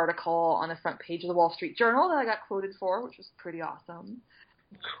great article on the front page of the Wall Street Journal that I got quoted for, which was pretty awesome.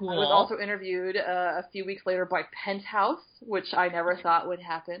 I was Cool. also interviewed a few weeks later by Penthouse, which I never thought would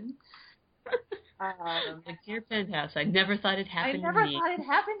happen. Like, dear Penthouse, I never thought it happened to me. I never thought it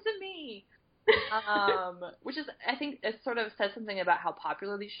happened to me. Which is, I think, it sort of says something about how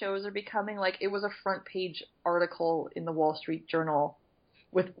popular these shows are becoming. Like, it was a front page article in the Wall Street Journal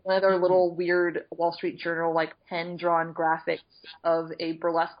with one of their little weird Wall Street Journal, like, pen-drawn graphics of a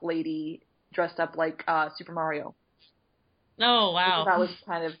burlesque lady dressed up like Super Mario. Oh, wow. That was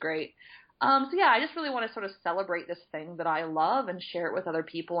kind of great. So yeah, I just really want to sort of celebrate this thing that I love and share it with other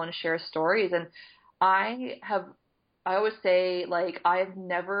people and share stories. And I always say, like, I've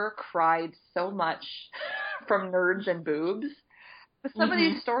never cried so much from nerds and boobs. But some of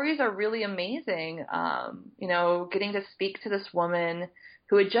these stories are really amazing. You know, getting to speak to this woman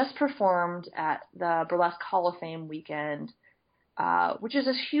who had just performed at the Burlesque Hall of Fame weekend, which is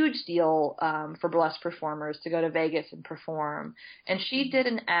a huge deal for burlesque performers to go to Vegas and perform. And she did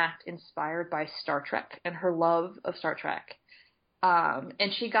an act inspired by Star Trek and her love of Star Trek.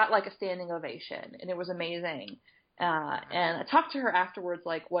 And she got like a standing ovation, and it was amazing. And I talked to her afterwards,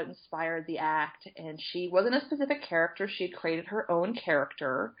 like what inspired the act, and she wasn't a specific character. She had created her own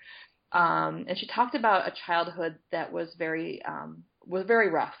character. And she talked about a childhood that was very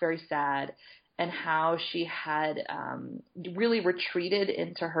rough, very sad, and how she had really retreated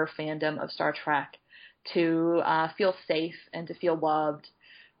into her fandom of Star Trek to feel safe and to feel loved.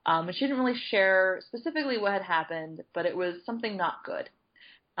 And she didn't really share specifically what had happened, but it was something not good.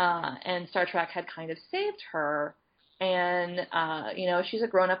 And Star Trek had kind of saved her. And, you know, she's a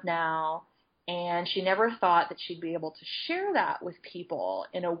grown-up now, and she never thought that she'd be able to share that with people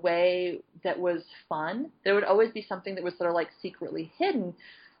in a way that was fun. There would always be something that was sort of like secretly hidden.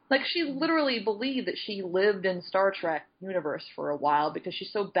 Like, she literally believed that she lived in Star Trek universe for a while because she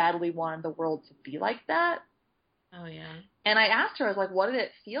so badly wanted the world to be like that. Oh, yeah. And I asked her, I was like, what did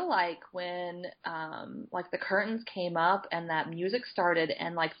it feel like when, like, the curtains came up and that music started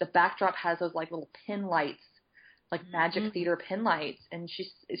and, like, the backdrop has those, like, little pin lights, like magic theater pin lights. And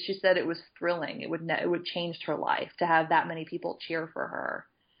she said it was thrilling. It would change her life to have that many people cheer for her.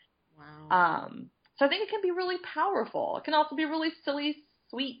 Wow. So I think it can be really powerful. It can also be really silly,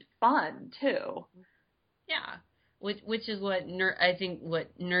 sweet, fun, too. Yeah. Which is what I think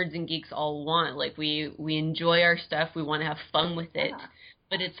what nerds and geeks all want. Like, we enjoy our stuff. We want to have fun with it. Yeah.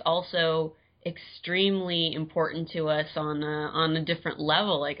 But it's also extremely important to us on a different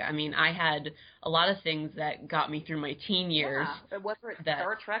level. Like, I mean, I had a lot of things that got me through my teen years. Yeah, whether it's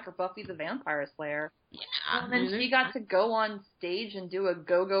Star Trek or Buffy the Vampire Slayer. Yeah. And then she got to go on stage and do a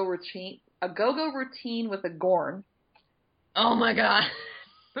go-go routine with a Gorn. Oh my god.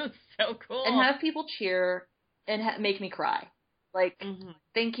 That's so cool. And have people cheer and make me cry. Like,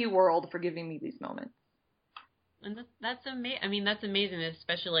 thank you, world, for giving me these moments. And that's amazing. I mean, that's amazing,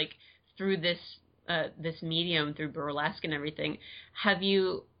 especially like through this medium, through burlesque and everything. Have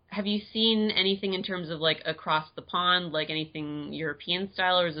you seen anything in terms of like across the pond, like anything European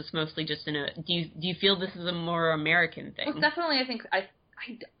style, or is this mostly just do you feel this is a more American thing? Well, definitely, I think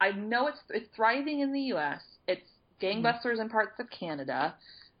I know it's thriving in the U.S. It's gangbusters in parts of Canada.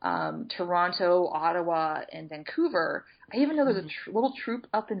 Toronto, Ottawa, and Vancouver. I even know there's a little troupe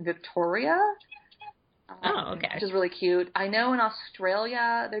up in Victoria. Oh, okay. Which is really cute. I know in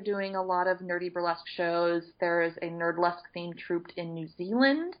Australia they're doing a lot of nerdy burlesque shows. There is a nerdlesque themed troupe in New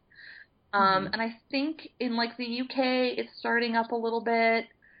Zealand. And I think in like the UK it's starting up a little bit.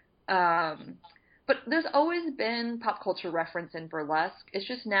 But there's always been pop culture reference in burlesque. It's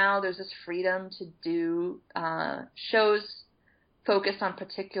just now there's this freedom to do shows focused on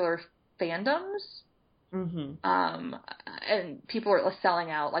particular fandoms. And people are selling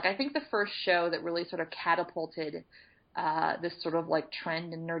out. Like, I think the first show that really sort of catapulted this sort of like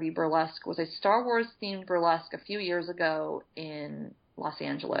trend in nerdy burlesque was a Star Wars themed burlesque a few years ago in Los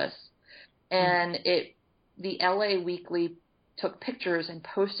Angeles. And the LA Weekly took pictures and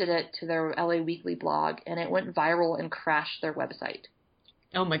posted it to their LA Weekly blog, and it went viral and crashed their website.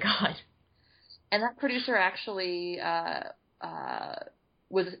 Oh my god. And that producer actually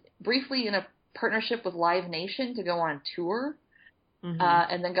was briefly in a partnership with Live Nation to go on tour,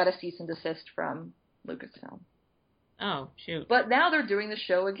 and then got a cease and desist from Lucasfilm. Oh, shoot. But now they're doing the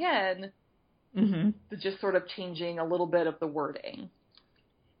show again, just sort of changing a little bit of the wording.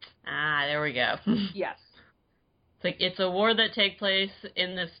 Ah, there we go. Yes. It's like, it's a war that takes place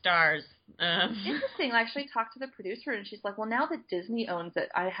in the stars. Interesting. I actually talked to the producer, and she's like, well, now that Disney owns it,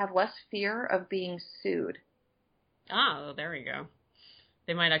 I have less fear of being sued. Oh, there we go.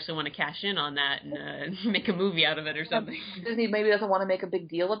 They might actually want to cash in on that and make a movie out of it or something. Disney maybe doesn't want to make a big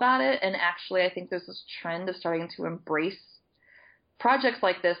deal about it, and actually I think there's this trend of starting to embrace projects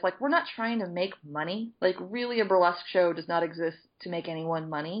like this, like, we're not trying to make money. Like, really, a burlesque show does not exist to make anyone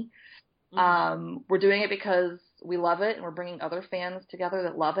money. We're doing it because we love it, and we're bringing other fans together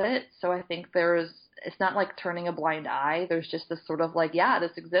that love it. So I think it's not like turning a blind eye. There's just this sort of like, yeah,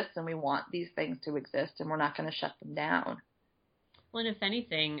 this exists, and we want these things to exist, and we're not going to shut them down. Well, and if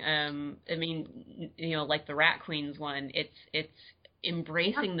anything, I mean, like the Rat Queens one, it's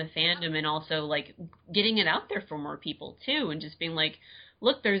embracing the fandom and also like getting it out there for more people too, and just being like,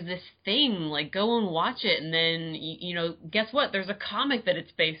 look, there's this thing, like, go and watch it, and then guess what? There's a comic that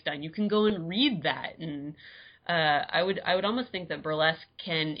it's based on. You can go and read that, and I would almost think that burlesque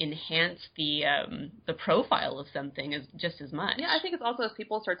can enhance the profile of something just as much. Yeah, I think it's also as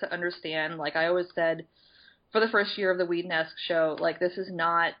people start to understand. Like I always said, for the first year of the Whedon-esque show, like, this is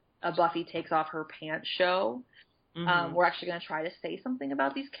not a Buffy takes off her pants show. We're actually going to try to say something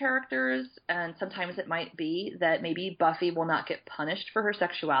about these characters, and sometimes it might be that maybe Buffy will not get punished for her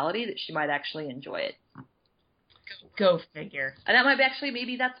sexuality, that she might actually enjoy it. Go figure. And that might be actually,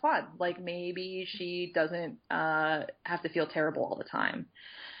 maybe that's fun. Like, maybe she doesn't have to feel terrible all the time.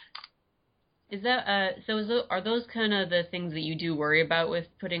 Is that are those kind of the things that you do worry about with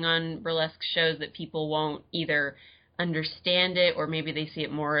putting on burlesque shows, that people won't either understand it or maybe they see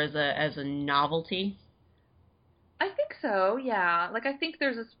it more as a novelty? I think so, yeah. Like, I think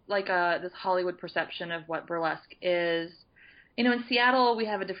there's this Hollywood perception of what burlesque is. In Seattle, we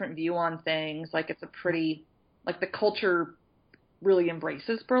have a different view on things. Like, it's a pretty, like, the culture really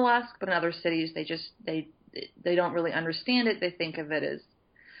embraces burlesque, but in other cities, they don't really understand it. They think of it as,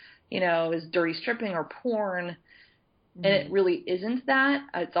 as dirty stripping or porn, and it really isn't that.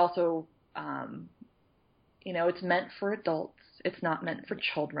 It's also, it's meant for adults. It's not meant for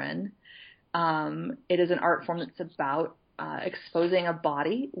children. It is an art form that's about exposing a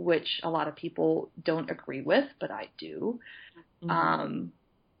body, which a lot of people don't agree with, but I do. Yeah.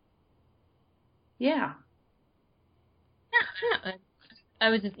 Yeah. I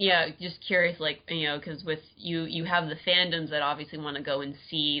was just curious, like, because with you have the fandoms that obviously want to go and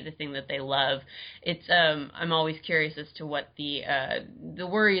see the thing that they love. It's I'm always curious as to what the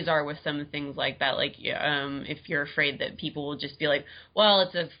worries are with some things like that. Like, if you're afraid that people will just be like, well,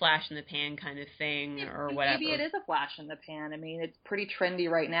 it's a flash in the pan kind of thing, or whatever. Maybe it is a flash in the pan. I mean, it's pretty trendy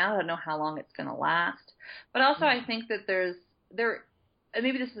right now. I don't know how long it's going to last. But also, I think that and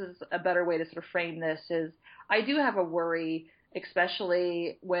maybe this is a better way to sort of frame this, is I do have a worry,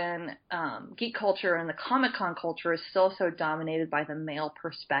 especially when geek culture and the Comic-Con culture is still so dominated by the male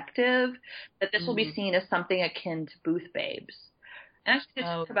perspective, that this will be seen as something akin to booth babes. And actually, to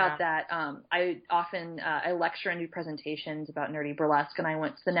talk about that, I often I lecture and do presentations about nerdy burlesque, and I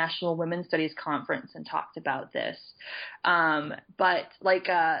went to the National Women's Studies Conference and talked about this. But like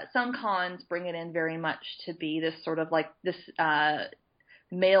some cons bring it in very much to be this sort of like this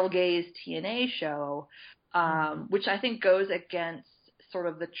male gaze TNA show, which I think goes against sort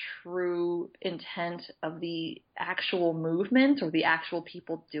of the true intent of the actual movement or the actual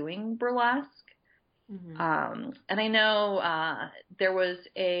people doing burlesque. And I know there was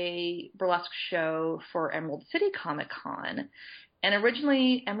a burlesque show for Emerald City Comic Con, and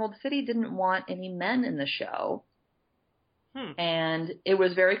originally Emerald City didn't want any men in the show. And it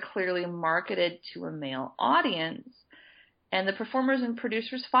was very clearly marketed to a male audience, and the performers and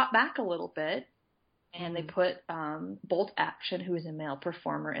producers fought back a little bit. And they put Bolt Action, who is a male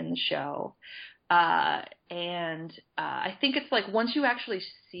performer, in the show. And I think it's like once you actually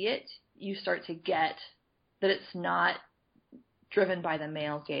see it, you start to get that it's not driven by the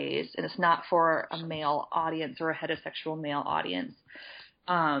male gaze, and it's not for a male audience or a heterosexual male audience.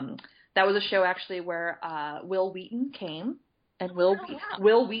 That was a show actually where Will Wheaton came, and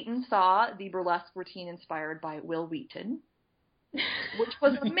Will Wheaton saw the burlesque routine inspired by Will Wheaton. Which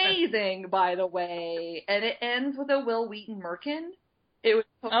was amazing, by the way. And it ends with a Will Wheaton merkin. It was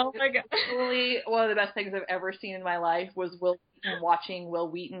totally one of the best things I've ever seen in my life was Will Wheaton watching Will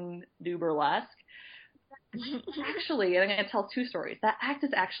Wheaton do burlesque. Actually, and I'm going to tell two stories. That act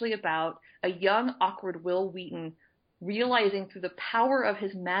is actually about a young, awkward Will Wheaton realizing through the power of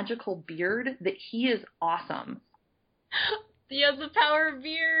his magical beard that he is awesome. Yeah, the power of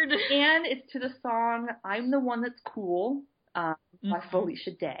beard. And it's to the song I'm the One That's Cool, by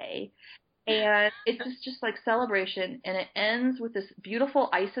Felicia Day. And it's just like celebration, and it ends with this beautiful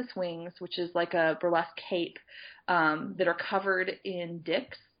Isis wings, which is like a burlesque cape, that are covered in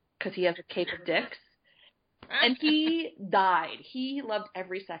dicks, because he has a cape of dicks. And he died. He loved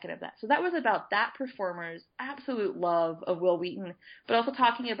every second of that. So that was about that performer's absolute love of Will Wheaton, but also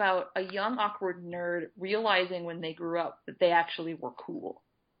talking about a young, awkward nerd realizing when they grew up that they actually were cool.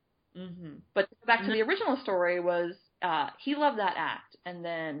 But back to the original story was he loved that act. And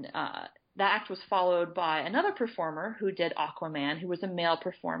then that act was followed by another performer who did Aquaman, who was a male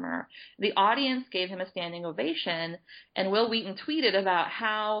performer. The audience gave him a standing ovation, and Wil Wheaton tweeted about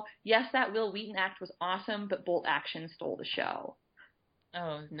how, yes, that Wil Wheaton act was awesome, but Bolt Action stole the show.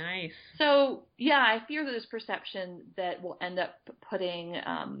 Oh, nice. So, yeah, I fear that this perception that will end up putting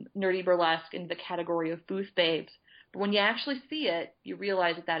nerdy burlesque into the category of booth babes. But when you actually see it, you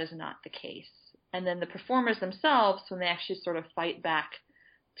realize that that is not the case. And then the performers themselves, when they actually sort of fight back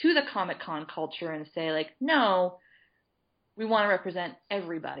to the Comic-Con culture and say, like, no, we want to represent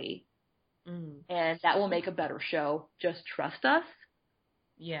everybody. And that will make a better show. Just trust us.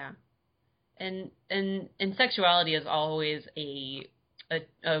 Yeah. And sexuality is always a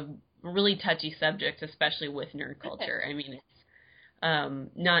really touchy subject, especially with nerd culture. I mean,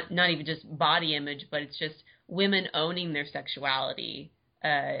 it's not even just body image, but it's just women owning their sexuality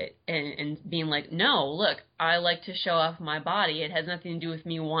and being like, no, look, I like to show off my body. It has nothing to do with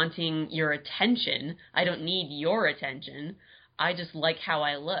me wanting your attention. I don't need your attention. I just like how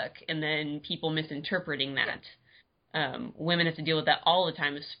I look. And then people misinterpreting that. Women have to deal with that all the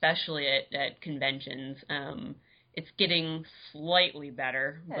time, especially at conventions. It's getting slightly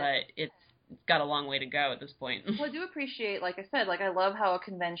better, but it's got a long way to go at this point. Well, I do appreciate, like I said, like I love how a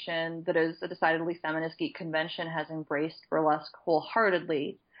convention that is a decidedly feminist geek convention has embraced burlesque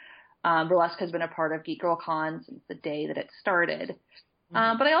wholeheartedly. Burlesque has been a part of Geek Girl Con since the day that it started.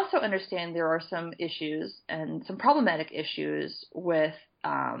 But I also understand there are some issues and some problematic issues with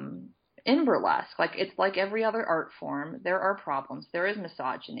in burlesque. Like, it's like every other art form. There are problems. There is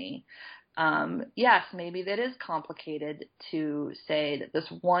misogyny. Yes, maybe that is complicated to say that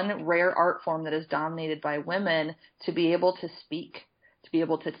this one rare art form that is dominated by women, to be able to speak, to be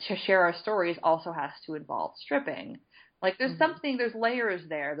able to share our stories, also has to involve stripping. Like, there's there's layers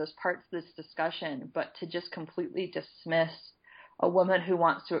there, there's parts of this discussion, but to just completely dismiss a woman who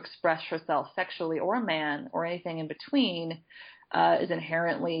wants to express herself sexually, or a man, or anything in between, is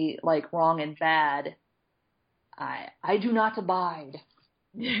inherently, like, wrong and bad. I do not abide.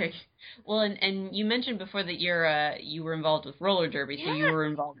 Well, and you mentioned before that you were involved with roller derby, so you were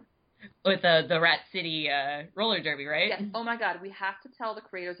involved with the Rat City roller derby, right? Yes. Oh my God, we have to tell the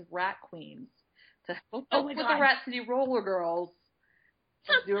creators of Rat Queens to hook up with the Rat City Roller Girls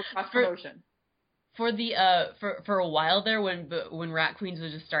to do a cross promotion. For a while there, when Rat Queens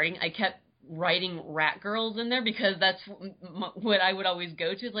was just starting, I kept writing Rat Girls in there because that's what I would always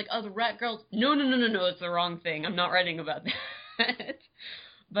go to. It's like, oh, the Rat Girls. No, it's the wrong thing. I'm not writing about that.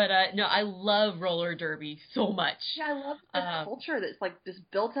 But no, I love roller derby so much. Yeah, I love this culture that's like this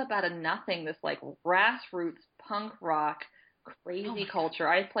built up out of nothing. This like grassroots punk rock crazy culture.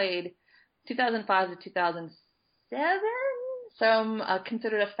 I played 2005 to 2007, so I'm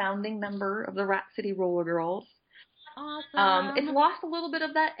considered a founding member of the Rat City Roller Girls. Awesome. It's lost a little bit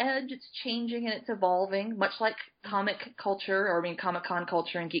of that edge. It's changing and it's evolving, much like comic culture, or Comic-Con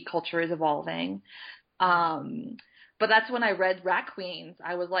culture and geek culture is evolving. But that's when I read Rat Queens.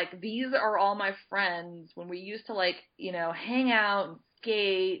 I was like, these are all my friends when we used to, like, hang out and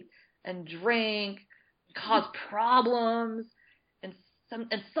skate and drink, cause problems and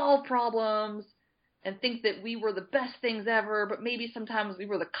solve problems and think that we were the best things ever, but maybe sometimes we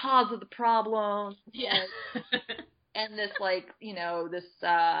were the cause of the problem. Yeah. And this, like,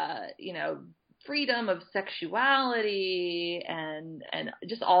 freedom of sexuality and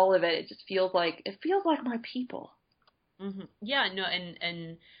just all of it. It just feels like my people. Mm-hmm. Yeah, no,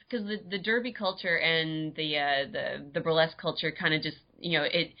 and because the derby culture and the burlesque culture kind of just,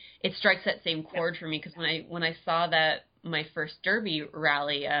 it strikes that same chord for me, because when I saw that my first derby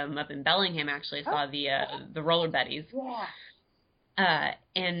rally up in Bellingham, actually, I saw the Roller Betties. Yeah.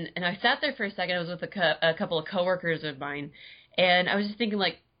 And I sat there for a second. I was with a couple of coworkers of mine, and I was just thinking,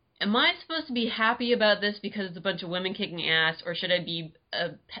 like, am I supposed to be happy about this because it's a bunch of women kicking ass, or should I be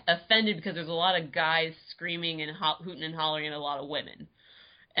offended because there's a lot of guys screaming and hooting and hollering at a lot of women?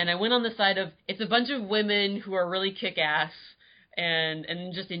 And I went on the side of, it's a bunch of women who are really kick-ass,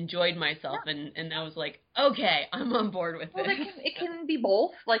 and just enjoyed myself, and I was like, okay, I'm on board with this. It can be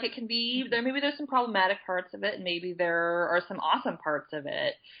both. Like, it can be, there's some problematic parts of it, and maybe there are some awesome parts of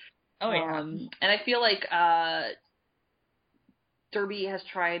it. Oh, yeah. And I feel like Derby has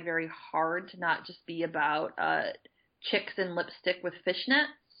tried very hard to not just be about chicks in lipstick with fishnets.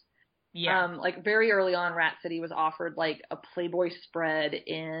 Yeah. Like, very early on, Rat City was offered, like, a Playboy spread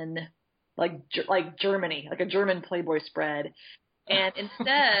in, like Germany, like a German Playboy spread. And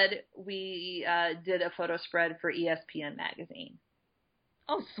instead, we did a photo spread for ESPN magazine.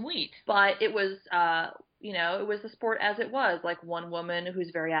 Oh, sweet. But it was you know, it was the sport as it was, like one woman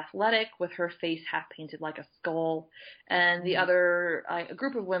who's very athletic with her face half painted like a skull, and the other, a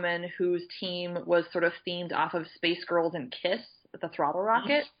group of women whose team was sort of themed off of Space Girls and Kiss with the throttle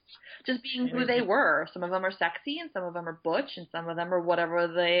rocket, just being who they were. Some of them are sexy, and some of them are butch, and some of them are whatever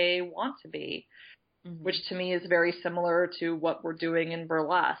they want to be, which to me is very similar to what we're doing in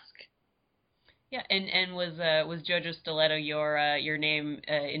burlesque. Yeah, and was JoJo Stiletto your name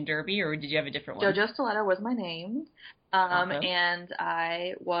in Derby, or did you have a different one? JoJo Stiletto was my name, and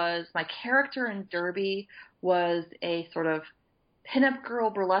my character in Derby was a sort of pinup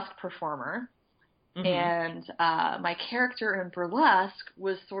girl burlesque performer, and my character in burlesque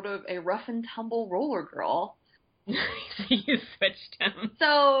was sort of a rough and tumble roller girl. So you switched them.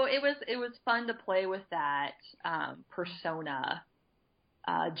 So it was fun to play with that persona.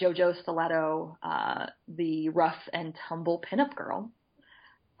 JoJo Stiletto, the rough and tumble pinup girl.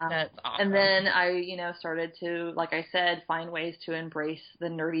 That's awesome. And then I, you know, started to, like I said, find ways to embrace the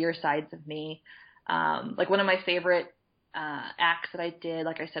nerdier sides of me. Like one of my favorite acts that I did,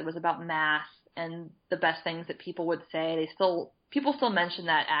 like I said, was about math, and the best things that people would say, people still mention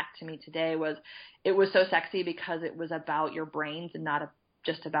that act to me today, was it was so sexy because it was about your brains and not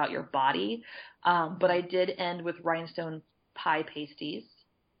just about your body. But I did end with rhinestone pie pasties.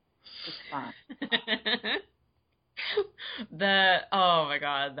 It's fun. Oh my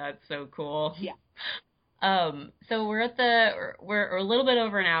god, that's so cool. Yeah. So we're a little bit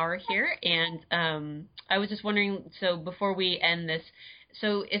over an hour here, and I was just wondering, so before we end this,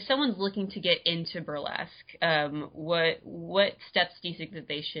 so if someone's looking to get into burlesque, what steps do you think that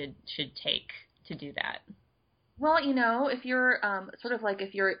they should take to do that? Well, you know, if you're sort of like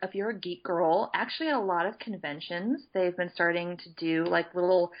if you're a geek girl, actually at a lot of conventions they've been starting to do like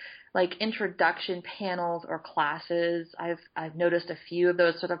little like introduction panels or classes. I've noticed a few of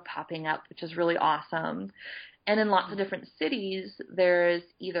those sort of popping up, which is really awesome. And in lots of different cities, there's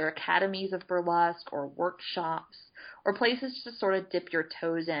either academies of burlesque or workshops or places to sort of dip your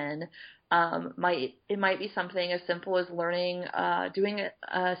toes in. It might be something as simple as learning,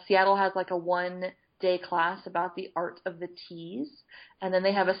 Seattle has like a 1-day class about the art of the tease, and then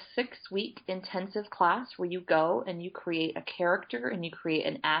they have a 6-week intensive class where you go and you create a character and you create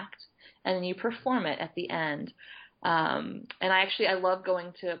an act and then you perform it at the end. And I love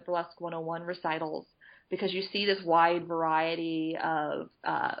going to Burlesque 101 recitals because you see this wide variety of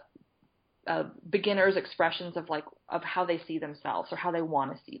beginners' expressions of how they see themselves or how they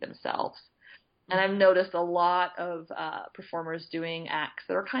want to see themselves. And I've noticed a lot of performers doing acts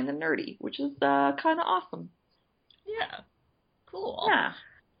that are kind of nerdy, which is kind of awesome. Yeah. Cool. Yeah.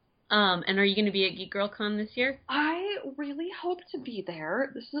 And are you going to be at Geek Girl Con this year? I really hope to be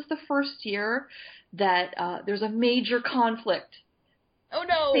there. This is the first year that there's a major conflict. Oh,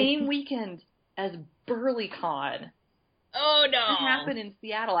 no. Same weekend as BurlyCon. Oh, no. It happened in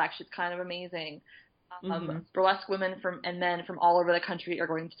Seattle, actually. It's kind of amazing. Burlesque women and men from all over the country are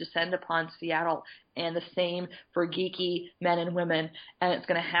going to descend upon Seattle, and the same for geeky men and women, and it's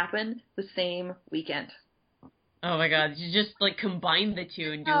going to happen the same weekend. Oh my god, you just like combine the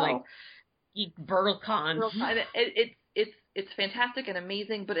two and do like Geek BurlCon. It's fantastic and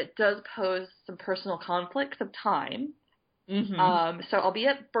amazing, but it does pose some personal conflicts of time. So I'll be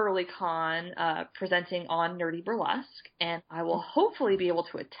at BurlyCon presenting on Nerdy Burlesque, and I will hopefully be able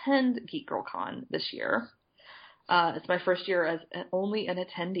to attend Geek Girl Con this year. It's my first year as only an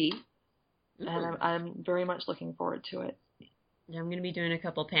attendee, and I'm very much looking forward to it. Yeah, I'm going to be doing a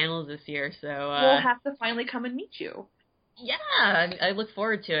couple panels this year, so... we'll have to finally come and meet you. Yeah, I look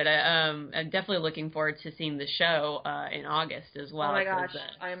forward to it. I'm definitely looking forward to seeing the show in August as well. Oh my gosh,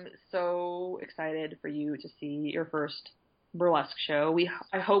 I'm so excited for you to see your first burlesque show.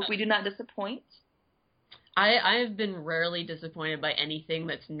 I hope we do not disappoint. I've been rarely disappointed by anything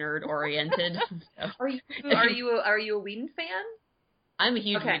that's nerd oriented. So. Are you a Whedon fan? I'm a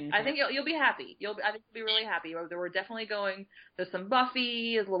huge Whedon fan. I think you'll be happy. I think you'll be really happy. We're definitely going. There's some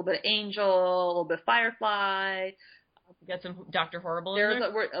Buffy, there's a little bit of Angel, a little bit of Firefly. We got some Dr. Horrible. There's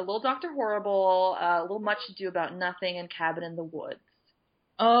a little Dr. Horrible, a little Much Ado About Nothing, and Cabin in the Woods.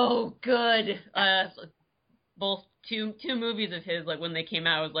 Oh, good. Both two movies of his, like when they came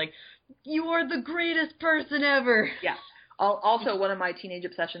out, I was like, you are the greatest person ever. Yeah. Also, one of my teenage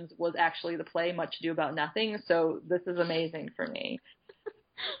obsessions was actually the play Much Ado About Nothing, so this is amazing for me.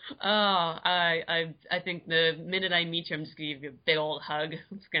 Oh, I think the minute I meet you, I'm just going to give you a big old hug.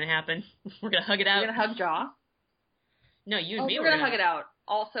 It's going to happen. We're going to hug it out. You're going to hug Joss? No, you and me. We're going to hug it out.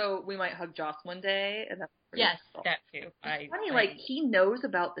 Also, we might hug Joss one day. And that's cool. That too. It's funny, he knows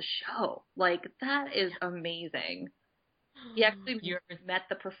about the show. That is amazing. He actually met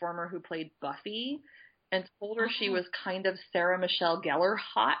the performer who played Buffy, and told her she was kind of Sarah Michelle Gellar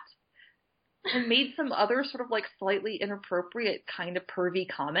hot, and made some other sort of like slightly inappropriate kind of pervy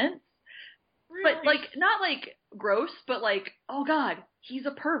comments. Really? But like, not like gross, but like, oh God, he's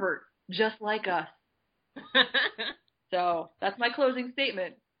a pervert just like us. So that's my closing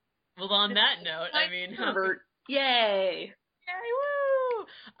statement. Well, on that note, I mean, pervert. Yay! Yay, woo!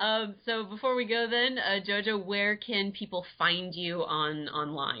 So before we go then, JoJo, where can people find you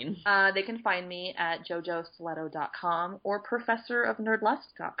online? They can find me at jojostiletto.com or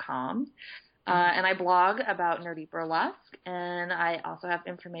professorofnerdlesque.com. And I blog about nerdy burlesque, and I also have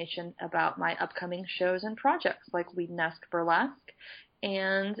information about my upcoming shows and projects like Weed Nest Burlesque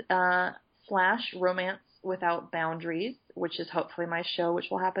and / Romance Without Boundaries, which is hopefully my show,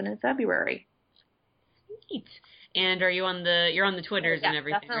 which will happen in February. Sweet. And you're on the Twitters and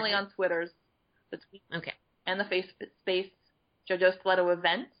everything? Definitely right? On Twitters. Okay. And the Facebook space, JoJo Stiletto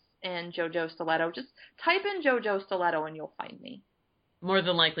Events and JoJo Stiletto. Just type in JoJo Stiletto and you'll find me. More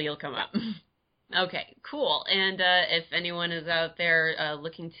than likely you'll come up. Okay, cool. And if anyone is out there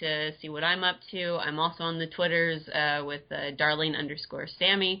looking to see what I'm up to, I'm also on the Twitters with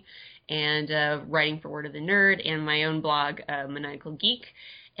Darling_Sammy and writing for Word of the Nerd and my own blog, Maniacal Geek.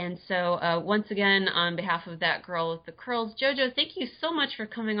 And so once again, on behalf of That Girl with the Curls, JoJo, thank you so much for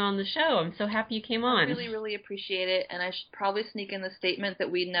coming on the show. I'm so happy you came on. I really, really appreciate it. And I should probably sneak in the statement that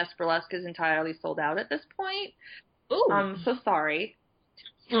Weed Nest Burlesque is entirely sold out at this point. Ooh. I'm so sorry.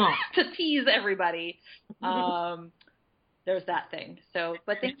 Oh. To tease everybody. There's that thing. So,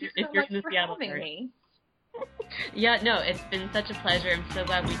 but thank you so much for having me. Yeah, no, it's been such a pleasure. I'm so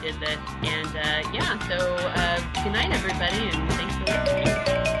glad we did this. And, yeah, so good night, everybody, and thanks for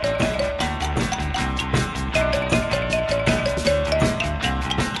listening.